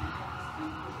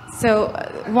 So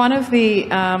one of the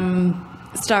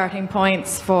starting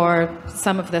points for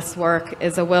some of this work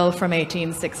is a will from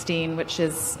 1816, which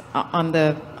is on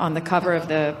the cover of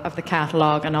the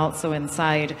catalogue and also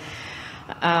inside.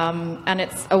 And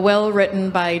it's a will written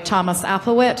by Thomas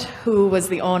Applewhite, who was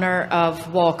the owner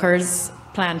of Walker's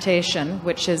Plantation,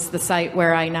 which is the site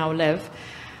where I now live.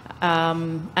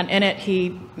 And in it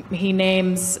he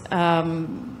names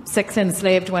 6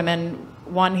 enslaved women.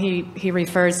 One he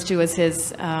refers to as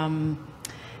his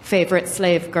favorite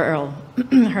slave girl.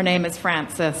 Her name is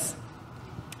Frances.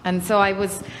 And so I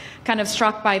was kind of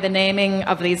struck by the naming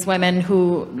of these women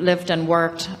who lived and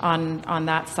worked on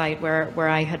that site where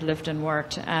I had lived and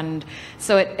worked. And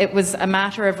so it was a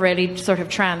matter of really sort of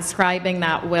transcribing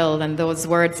that will, and those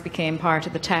words became part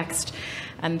of the text.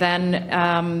 And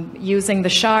then using the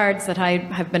shards that I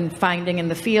have been finding in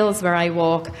the fields where I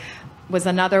walk was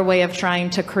another way of trying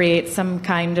to create some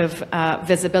kind of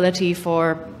visibility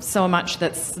for so much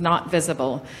that's not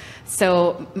visible.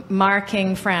 So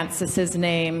marking Frances's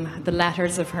name, the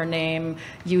letters of her name,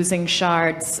 using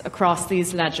shards across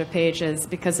these ledger pages,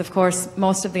 because of course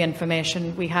most of the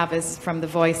information we have is from the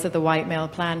voice of the white male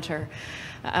planter.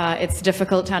 It's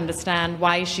difficult to understand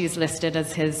why she's listed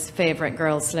as his favorite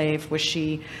girl slave. Was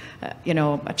she, you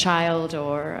know, a child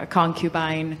or a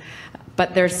concubine?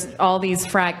 But there's all these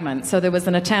fragments. So there was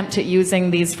an attempt at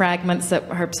using these fragments that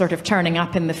were sort of turning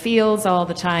up in the fields all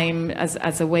the time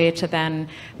as a way to then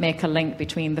make a link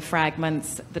between the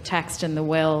fragments, the text in the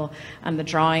will, and the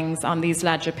drawings on these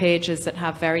ledger pages that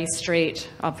have very straight,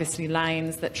 obviously,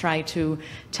 lines that try to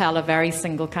tell a very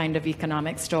single kind of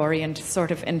economic story, and to sort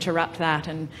of interrupt that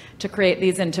and to create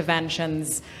these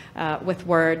interventions with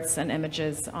words and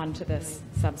images onto this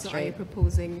substrate. So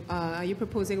are you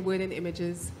proposing word and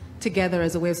images together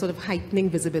as a way of sort of heightening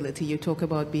visibility? You talk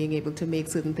about being able to make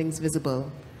certain things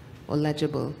visible or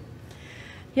legible.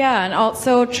 Yeah, and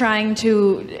also trying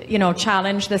to, you know,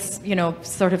 challenge this, you know,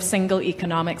 sort of single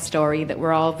economic story that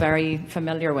we're all very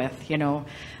familiar with. You know,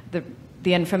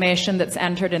 the information that's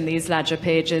entered in these ledger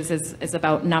pages is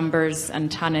about numbers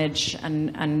and tonnage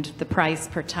and the price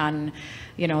per ton.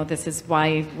 You know, this is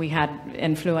why we had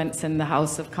influence in the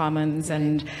House of Commons,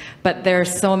 but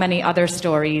there's so many other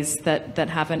stories that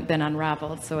haven't been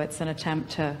unraveled. So it's an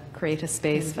attempt to create a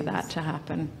space for that to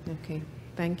happen. Okay,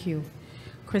 thank you.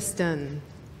 Kriston,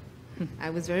 I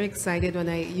was very excited when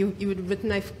you had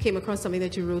written, I came across something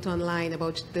that you wrote online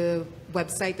about the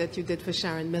website that you did for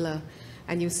Sharon Miller.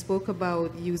 And you spoke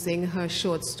about using her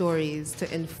short stories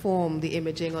to inform the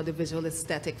imaging or the visual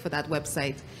aesthetic for that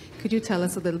website. Could you tell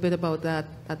us a little bit about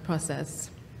that process?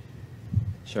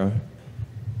 Sure.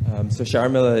 So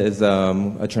Sharon Miller is a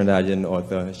Trinidadian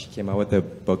author. She came out with a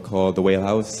book called The Whale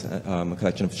House, a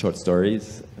collection of short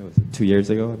stories. It was 2 years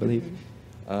ago, I believe.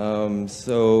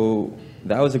 So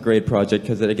that was a great project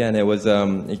because, again,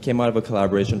 it came out of a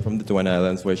collaboration from the Duane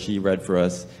Islands where she read for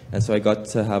us. And so I got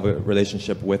to have a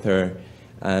relationship with her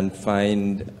and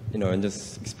find, you know, and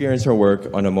just experience her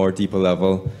work on a more deeper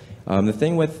level. The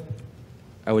thing with,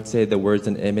 I would say, the words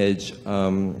and image,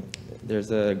 there's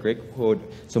a great quote.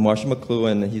 So Marsha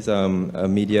McLuhan, he's a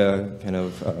media kind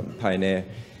of pioneer,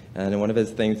 and one of his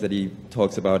things that he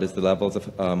talks about is the levels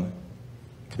of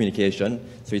communication.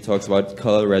 So he talks about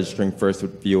color registering first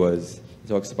with viewers. He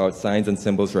talks about signs and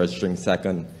symbols registering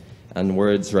second, and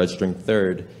words registering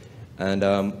third. And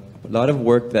a lot of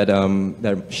work that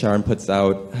Sharon puts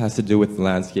out has to do with the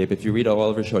landscape. If you read all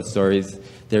of her short stories,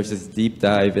 there's this deep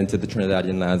dive into the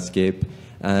Trinidadian landscape.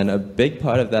 And a big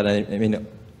part of that, I mean,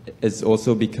 is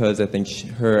also because I think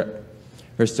her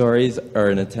stories are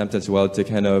an attempt as well to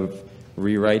kind of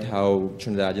rewrite how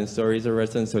Trinidadian stories are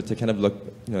written. So to kind of look,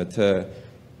 you know, to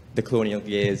the colonial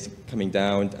gaze coming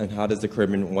down, and how does the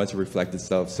Caribbean want to reflect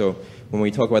itself. So when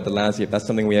we talk about the landscape, that's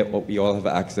something we all have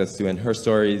access to, and her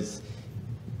stories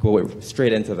go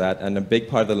straight into that. And a big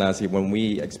part of the landscape, when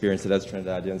we experience it as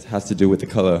Trinidadians, has to do with the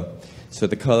color. So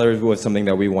the color was something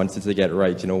that we wanted to get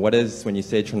right. You know, what is, when you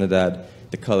say Trinidad,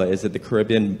 the color? Is it the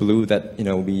Caribbean blue that, you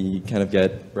know, we kind of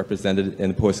get represented in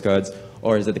the postcards,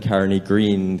 or is it the Caroni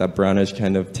green, that brownish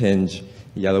kind of tinge,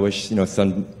 yellowish, you know,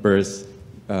 sunburst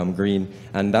green?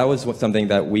 And that was something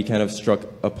that we kind of struck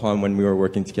upon when we were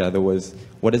working together, was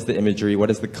what is the imagery, what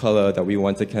is the color that we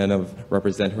want to kind of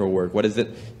represent her work? What is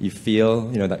it you feel?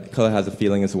 You know, that color has a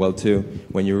feeling as well too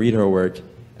when you read her work.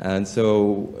 And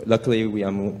so luckily we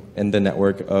am in the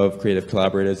network of creative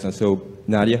collaborators. And so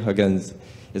Nadia Huggins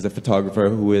is a photographer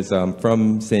who is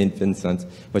from St. Vincent,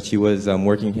 but she was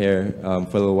working here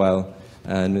for a little while.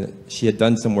 And she had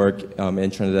done some work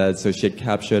in Trinidad, so she had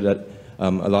captured a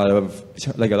lot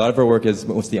of her work is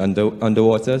mostly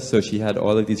underwater, so she had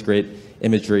all of these great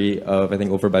imagery of, I think,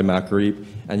 over by Macquarie,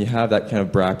 and you have that kind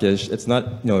of brackish. It's not,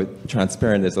 you know,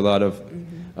 transparent. There's a lot of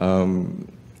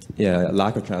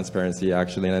lack of transparency,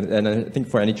 actually. And I think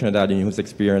for any Trinidadian who's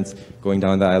experienced going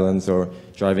down the islands or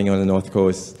driving on the North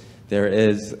Coast, there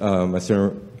is a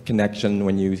certain connection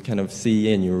when you kind of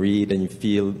see and you read and you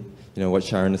feel, you know, what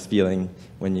Sharon is feeling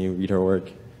when you read her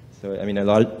work. So, I mean,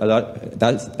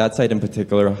 that site in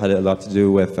particular had a lot to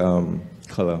do with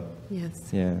color. Yes.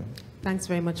 Yeah. Thanks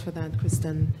very much for that,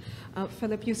 Kriston.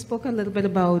 Philip, you spoke a little bit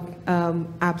about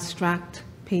abstract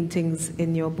paintings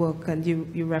in your book, and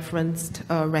you referenced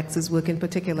Rex's work in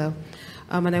particular.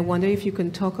 And I wonder if you can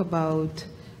talk about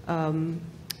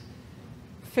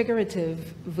figurative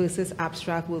versus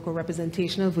abstract work, or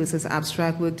representational versus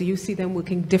abstract work. Do you see them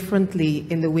working differently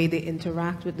in the way they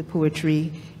interact with the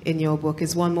poetry in your book?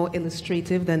 Is one more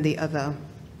illustrative than the other?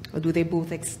 Or do they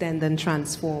both extend and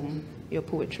transform your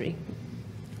poetry?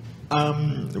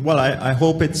 Well, I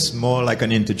hope it's more like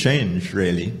an interchange,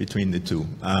 really, between the two.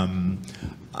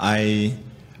 I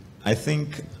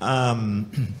think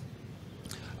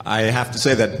I have to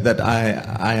say that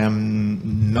I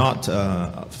am not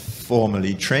a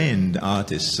formally trained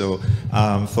artist, so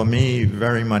for me,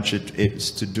 very much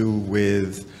it's to do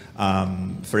with,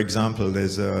 for example,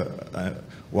 there's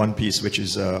one piece which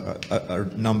is a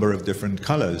number of different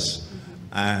colors,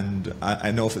 and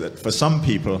I know that for some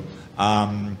people,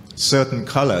 certain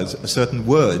colors, certain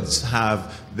words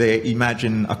they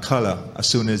imagine a color as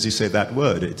soon as you say that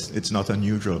word. It's not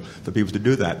unusual for people to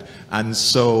do that. And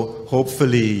so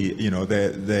hopefully,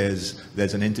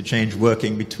 there's an interchange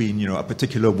working between, a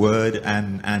particular word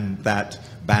and that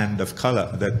band of color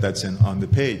that's on the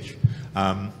page.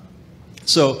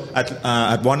 So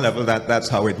at one level, that's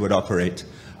how it would operate.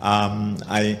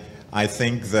 I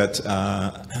think that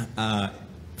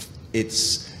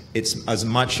it's as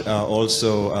much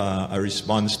also a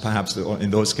response, perhaps,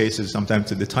 in those cases, sometimes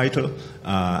to the title,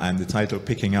 and the title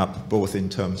picking up both in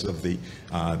terms of the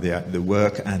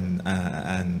work and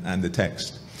the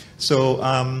text. So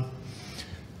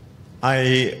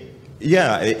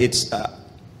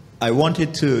I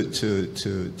wanted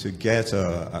to get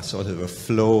a sort of a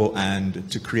flow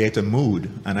and to create a mood,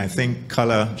 and I think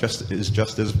color is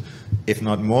just as, if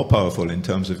not more powerful, in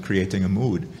terms of creating a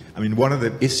mood. I mean, one of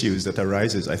the issues that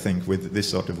arises, I think, with this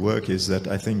sort of work is that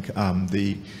I think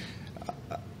the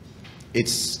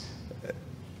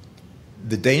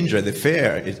danger, the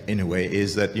fear, in a way,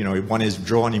 is that one is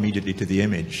drawn immediately to the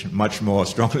image much more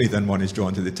strongly than one is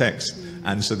drawn to the text,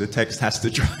 and so the text has to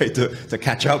try to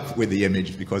catch up with the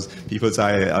image, because people's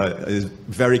eye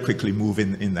very quickly move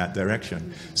in that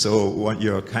direction. So what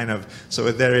you're so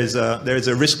there is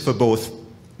a risk for both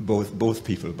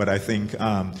people, but I think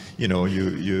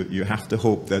you have to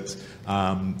hope that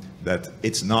that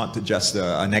it's not just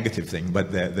a negative thing,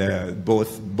 but they're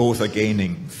both are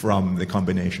gaining from the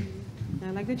combination. I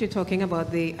like that you're talking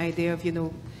about the idea of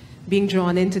being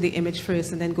drawn into the image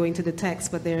first and then going to the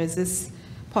text, but there is this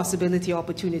possibility,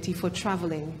 opportunity for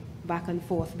traveling back and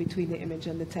forth between the image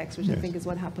and the text, which yes. I think is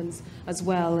what happens as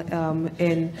well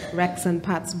in Rex and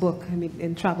Pat's book. I mean,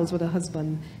 in Travels with a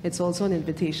Husband, it's also an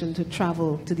invitation to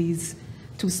travel to these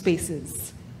two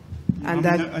spaces. And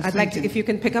I'd like to, if you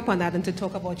can pick up on that and to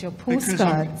talk about your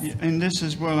postcards. And this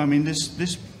as well, I mean,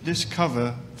 this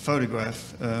cover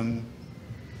photograph,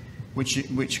 which you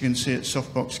can see at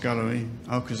Softbox Gallery,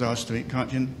 Alcazar Street,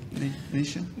 can't you,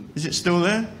 Nisha? Is it still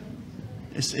there?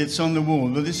 It's on the wall.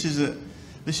 But this is a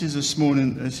small.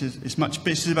 This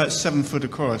is about 7 foot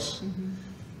across.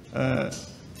 Mm-hmm.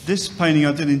 This painting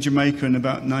I did in Jamaica in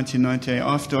about 1998,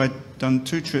 after I'd done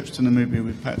 2 trips to Namibia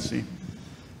with Patsy,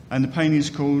 and the painting is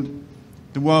called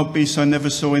 "The Wild Beasts I Never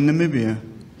Saw in Namibia,"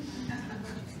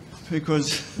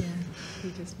 because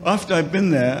after I'd been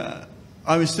there,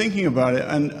 I was thinking about it,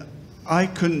 and I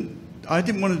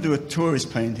didn't want to do a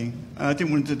tourist painting. I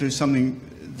didn't want to do something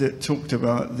that talked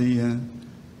about the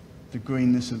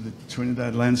greenness of the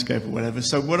Trinidad landscape or whatever.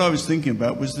 So what I was thinking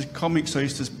about was the comics I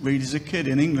used to read as a kid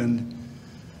in England,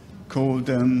 called,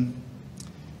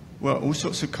 all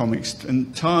sorts of comics,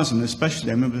 and Tarzan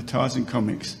especially. I remember the Tarzan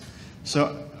comics.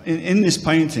 So in this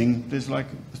painting, there's like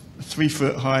a 3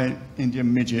 foot high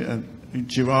Indian midget, a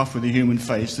giraffe with a human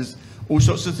face. There's all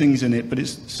sorts of things in it, but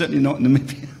it's certainly not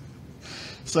Namibia.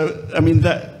 So, I mean,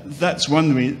 that's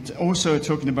one reason. Also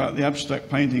talking about the abstract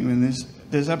painting, when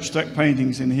there's abstract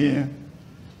paintings in here,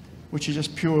 which are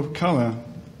just pure colour,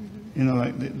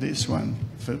 like this one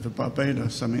for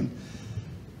Barbados. I mean,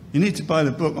 you need to buy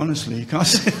the book, honestly. You can't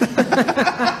see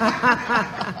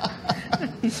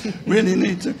really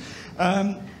need to.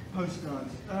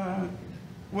 Postcards.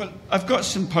 Well, I've got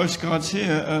some postcards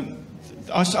here.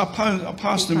 I'll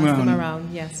pass them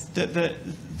around. Yes.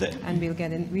 And we'll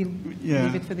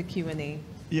leave it for the Q&A.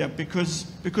 Yeah, because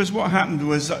what happened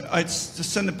was I'd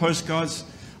send the postcards.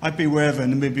 I'd be wherever,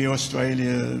 Namibia,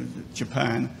 Australia,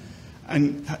 Japan,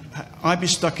 and I'd be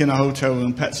stuck in a hotel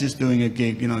room. Patsy's doing a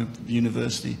gig,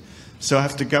 university, so I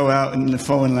have to go out in the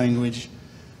foreign language,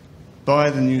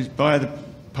 buy the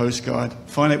postcard,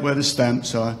 find out where the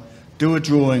stamps are, do a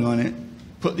drawing on it,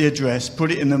 put the address,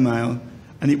 put it in the mail.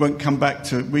 And it won't come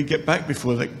back we get back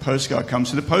before the postcard comes.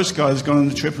 So the postcard has gone on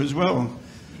the trip as well.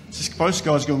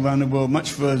 postcards go around the world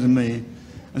much further than me.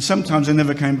 And sometimes I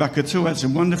never came back at all. I had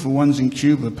some wonderful ones in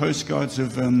Cuba, postcards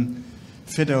of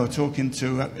Fidel talking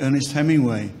to Ernest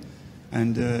Hemingway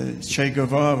and Che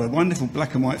Guevara, wonderful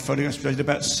black and white photographs. I did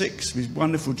about 6 with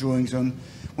wonderful drawings on.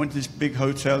 Went to this big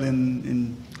hotel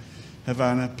in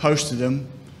Havana, posted them,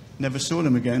 never saw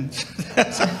them again.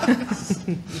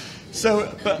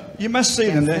 So, but you must see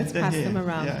them. Let's They're pass here. them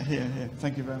around. Yeah, here.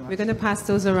 Thank you very much. We're going to pass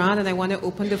those around, and I want to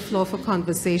open the floor for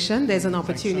conversation. There's an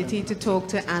opportunity to talk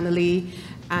to Annalee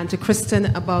and to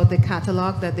Kriston about the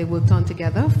catalog that they worked on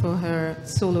together for her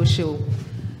solo show.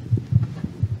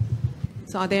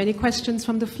 So are there any questions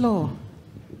from the floor?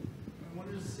 I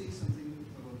wanted to say something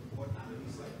about what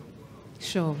Annalee said.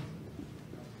 Sure.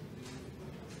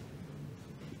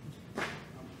 I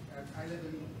live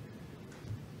in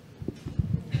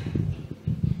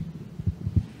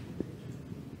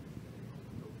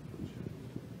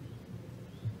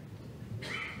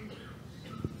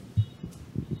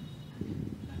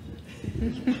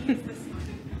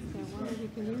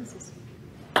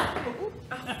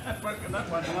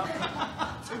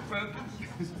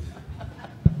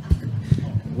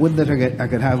would that I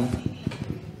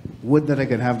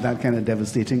could have that kind of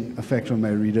devastating effect on my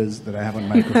readers that I have on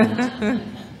microphones.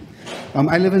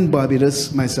 I live in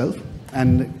Barbados myself,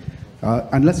 and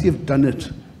unless you've done it,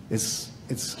 it's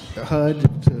hard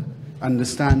to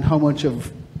understand how much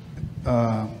of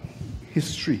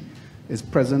history is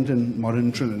present in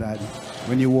modern Trinidad.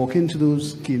 When you walk into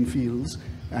those cane fields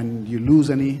and you lose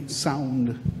any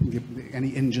sound, any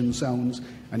engine sounds,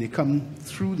 and you come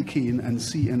through the cane and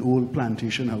see an old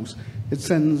plantation house, it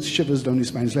sends shivers down your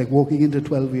spine. It's like walking into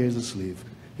 12 years a slave.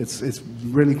 It's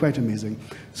really quite amazing.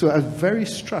 So I was very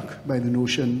struck by the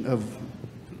notion of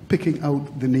picking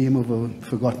out the name of a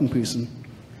forgotten person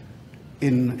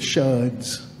in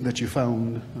shards that you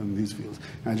found on these fields.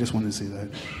 I just wanted to say that.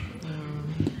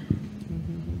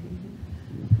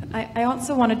 I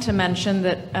also wanted to mention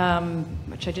that,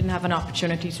 which I didn't have an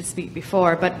opportunity to speak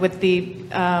before, but with the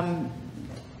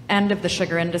end of the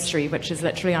sugar industry, which is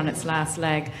literally on its last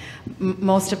leg,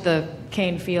 most of the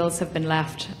cane fields have been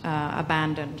left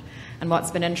abandoned. And what's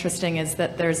been interesting is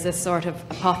that there's this sort of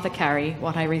apothecary,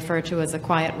 what I refer to as a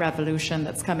quiet revolution,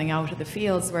 that's coming out of the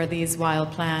fields where these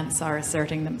wild plants are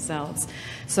asserting themselves.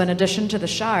 So in addition to the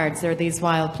shards, there are these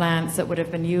wild plants that would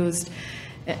have been used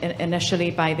initially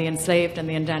by the enslaved and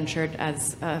the indentured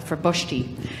as for bush tea.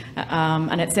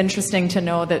 And it's interesting to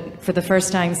know that for the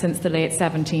first time since the late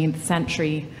 17th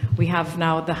century, we have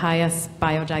now the highest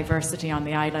biodiversity on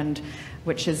the island,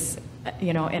 which is,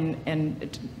 you know, in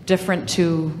different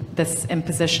to this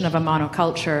imposition of a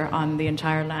monoculture on the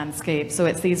entire landscape. So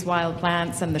it's these wild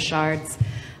plants and the shards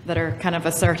that are kind of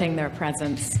asserting their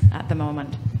presence at the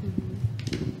moment.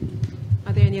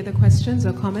 Are there any other questions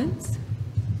or comments?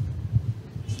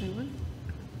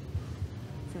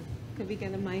 Could we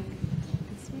get a mic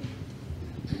this way?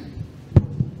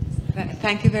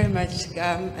 Thank you very much,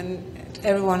 and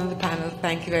everyone on the panel,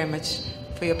 thank you very much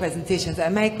for your presentations.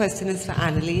 And my question is for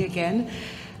Annalee again.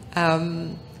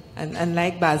 And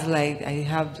like Basil,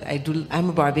 I'm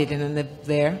a Barbadian and live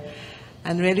there,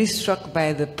 and really struck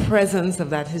by the presence of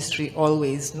that history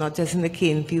always, not just in the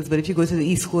cane fields, but if you go to the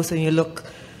East Coast and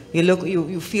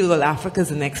you feel, well, Africa's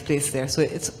the next place there. So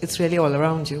it's really all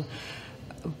around you.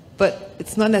 But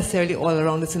it's not necessarily all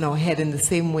around us in our head in the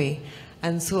same way.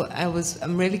 And so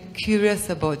I'm really curious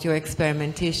about your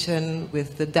experimentation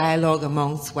with the dialogue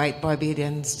amongst white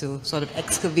Barbadians to sort of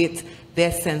excavate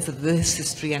their sense of this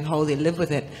history and how they live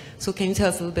with it. So can you tell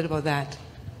us a little bit about that?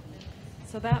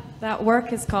 So that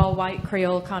work is called White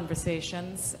Creole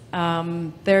Conversations.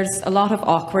 There's a lot of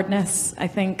awkwardness, I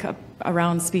think,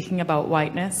 around speaking about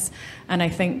whiteness. And I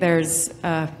think there's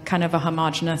kind of a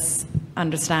homogenous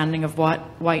understanding of what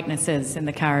whiteness is in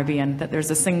the Caribbean, that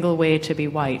there's a single way to be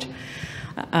white.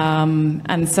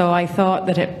 And so I thought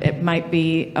that it might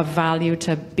be of value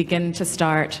to begin to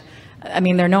start. I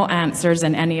mean, there are no answers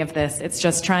in any of this. It's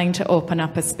just trying to open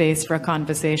up a space for a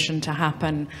conversation to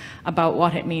happen about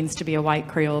what it means to be a white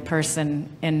Creole person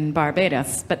in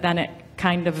Barbados. But then it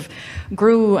kind of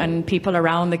grew, and people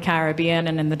around the Caribbean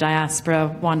and in the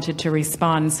diaspora wanted to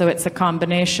respond. So it's a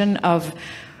combination of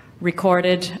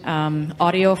recorded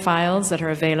audio files that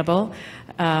are available,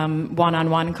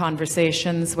 one-on-one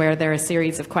conversations where there are a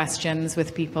series of questions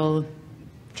with people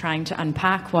trying to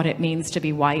unpack what it means to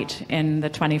be white in the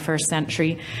 21st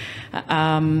century.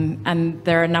 And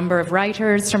there are a number of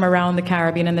writers from around the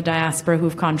Caribbean and the diaspora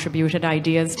who've contributed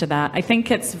ideas to that. I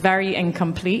think it's very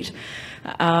incomplete.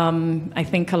 I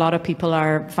think a lot of people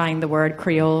find the word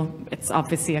Creole, it's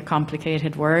obviously a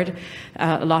complicated word.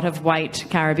 A lot of white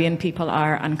Caribbean people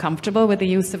are uncomfortable with the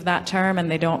use of that term and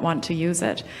they don't want to use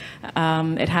it.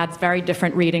 It has very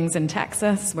different readings in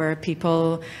Texas, where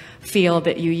people feel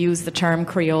that you use the term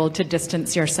Creole to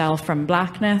distance yourself from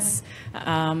blackness.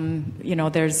 You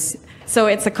know, so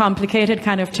it's a complicated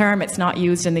kind of term. It's not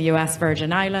used in the US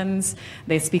Virgin Islands.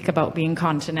 They speak about being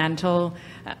continental.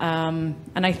 And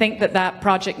I think that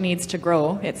project needs to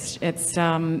grow. It's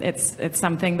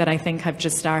something that I think I've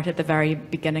just started the very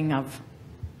beginning of.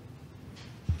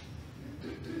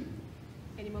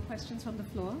 Any more questions from the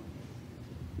floor?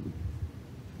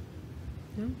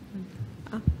 No?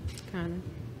 Karen,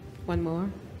 one more.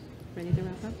 Ready to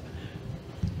wrap up?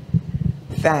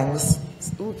 Thanks.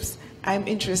 Oops. I'm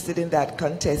interested in that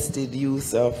contested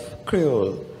use of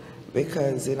Creole,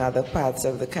 because in other parts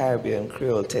of the Caribbean,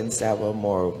 Creole tends to have a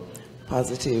more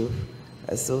positive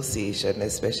association,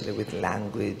 especially with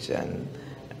language and,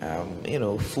 you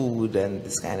know, food and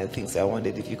this kind of thing. So I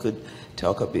wondered if you could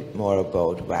talk a bit more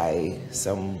about why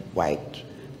some white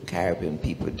Caribbean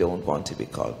people don't want to be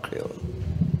called Creole.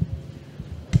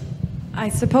 I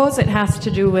suppose it has to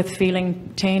do with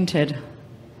feeling tainted,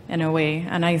 in a way,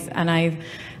 and I,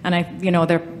 you know,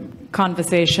 there are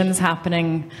conversations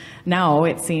happening now,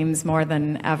 it seems, more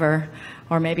than ever,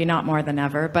 or maybe not more than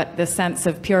ever, but this sense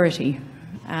of purity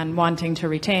and wanting to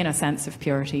retain a sense of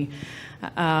purity,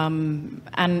 and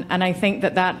I think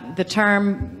that the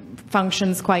term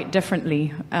functions quite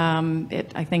differently.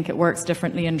 I think it works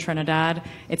differently in Trinidad.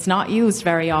 It's not used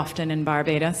very often in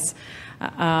Barbados.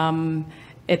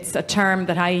 It's a term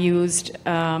that I used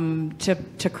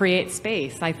to create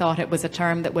space. I thought it was a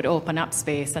term that would open up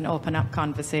space and open up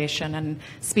conversation and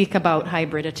speak about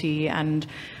hybridity. And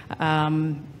I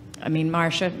mean,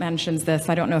 Marsha mentions this.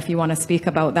 I don't know if you want to speak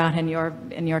about that in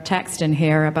your text in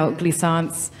here about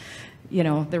glissance, you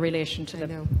know, the relation to the. I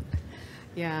know.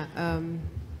 Yeah.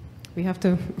 We have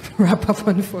to wrap up,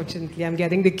 unfortunately. I'm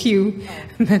getting the cue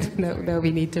that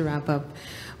we need to wrap up.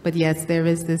 But yes, there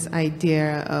is this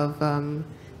idea of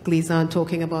Glissant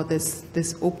talking about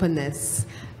this openness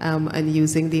and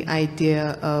using the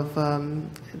idea of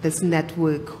this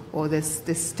network or this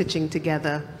stitching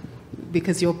together.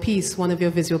 Because your piece, one of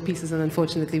your visual pieces, and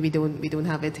unfortunately we don't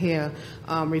have it here,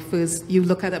 refers. You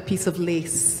look at a piece of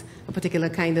lace, a particular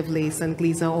kind of lace, and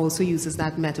Glissant also uses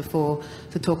that metaphor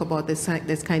to talk about this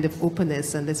kind of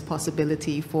openness and this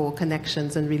possibility for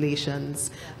connections and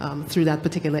relations through that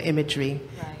particular imagery.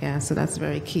 Right. Yeah, so that's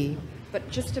very key. But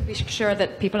just to be sure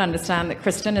that people understand that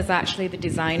Kriston is actually the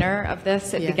designer of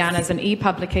this. It began as an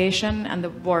e-publication, and the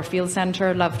Warfield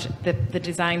Centre loved the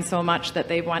design so much that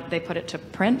they put it to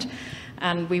print.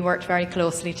 And we worked very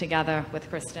closely together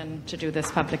with Kriston to do this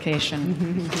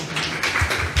publication.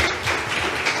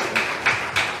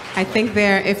 I think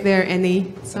if there are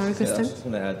any, sorry, Kriston? I was just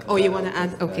going to add. Oh, you want to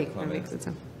add? Okay.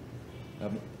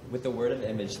 With the word and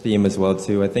image theme as well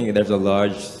too, I think there's a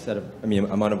large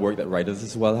amount of work that writers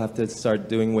as well have to start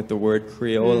doing with the word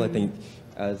Creole. I think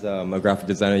as a graphic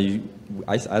designer,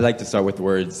 I like to start with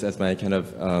words as my kind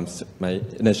of my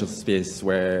initial space,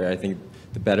 where I think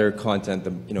the better content,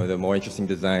 the more interesting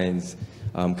designs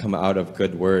come out of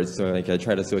good words. So like I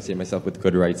try to associate myself with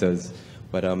good writers,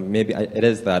 but maybe it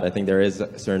is that I think there is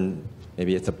a certain,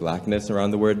 maybe it's a blackness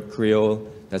around the word Creole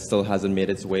that still hasn't made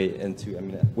its way into,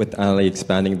 with Annalee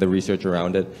expanding the research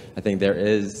around it, I think there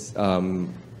is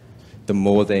the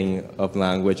molding of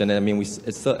language. And I mean,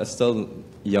 it's still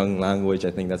young language.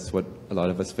 I think that's what a lot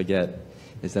of us forget,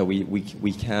 is that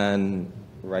we can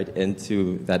write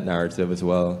into that narrative as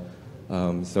well.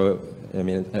 So, I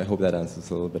mean, I hope that answers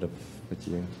a little bit of what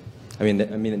you,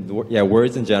 yeah,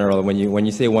 words in general, when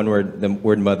you say one word, the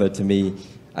word mother to me,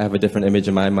 I have a different image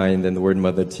in my mind than the word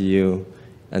mother to you.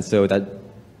 And so that,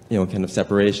 kind of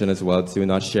separation as well, to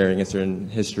not sharing a certain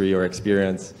history or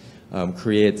experience,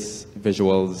 creates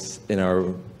visuals in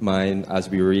our mind as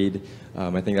we read.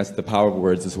 I think that's the power of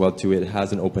words as well too. It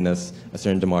has an openness, a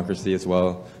certain democracy as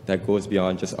well, that goes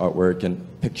beyond just artwork and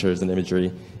pictures and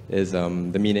imagery, is the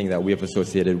meaning that we have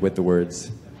associated with the words.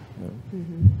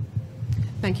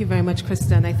 Thank you very much,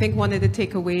 Kriston. I think one of the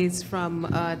takeaways from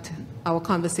our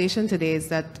conversation today is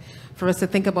that for us to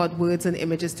think about words and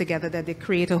images together, that they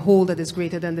create a whole that is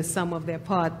greater than the sum of their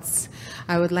parts.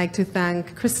 I would like to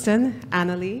thank Kriston,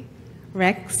 Annalee,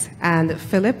 Rex, and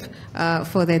Philip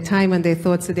for their time and their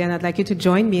thoughts today, and I'd like you to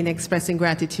join me in expressing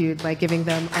gratitude by giving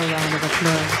them a round of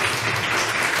applause.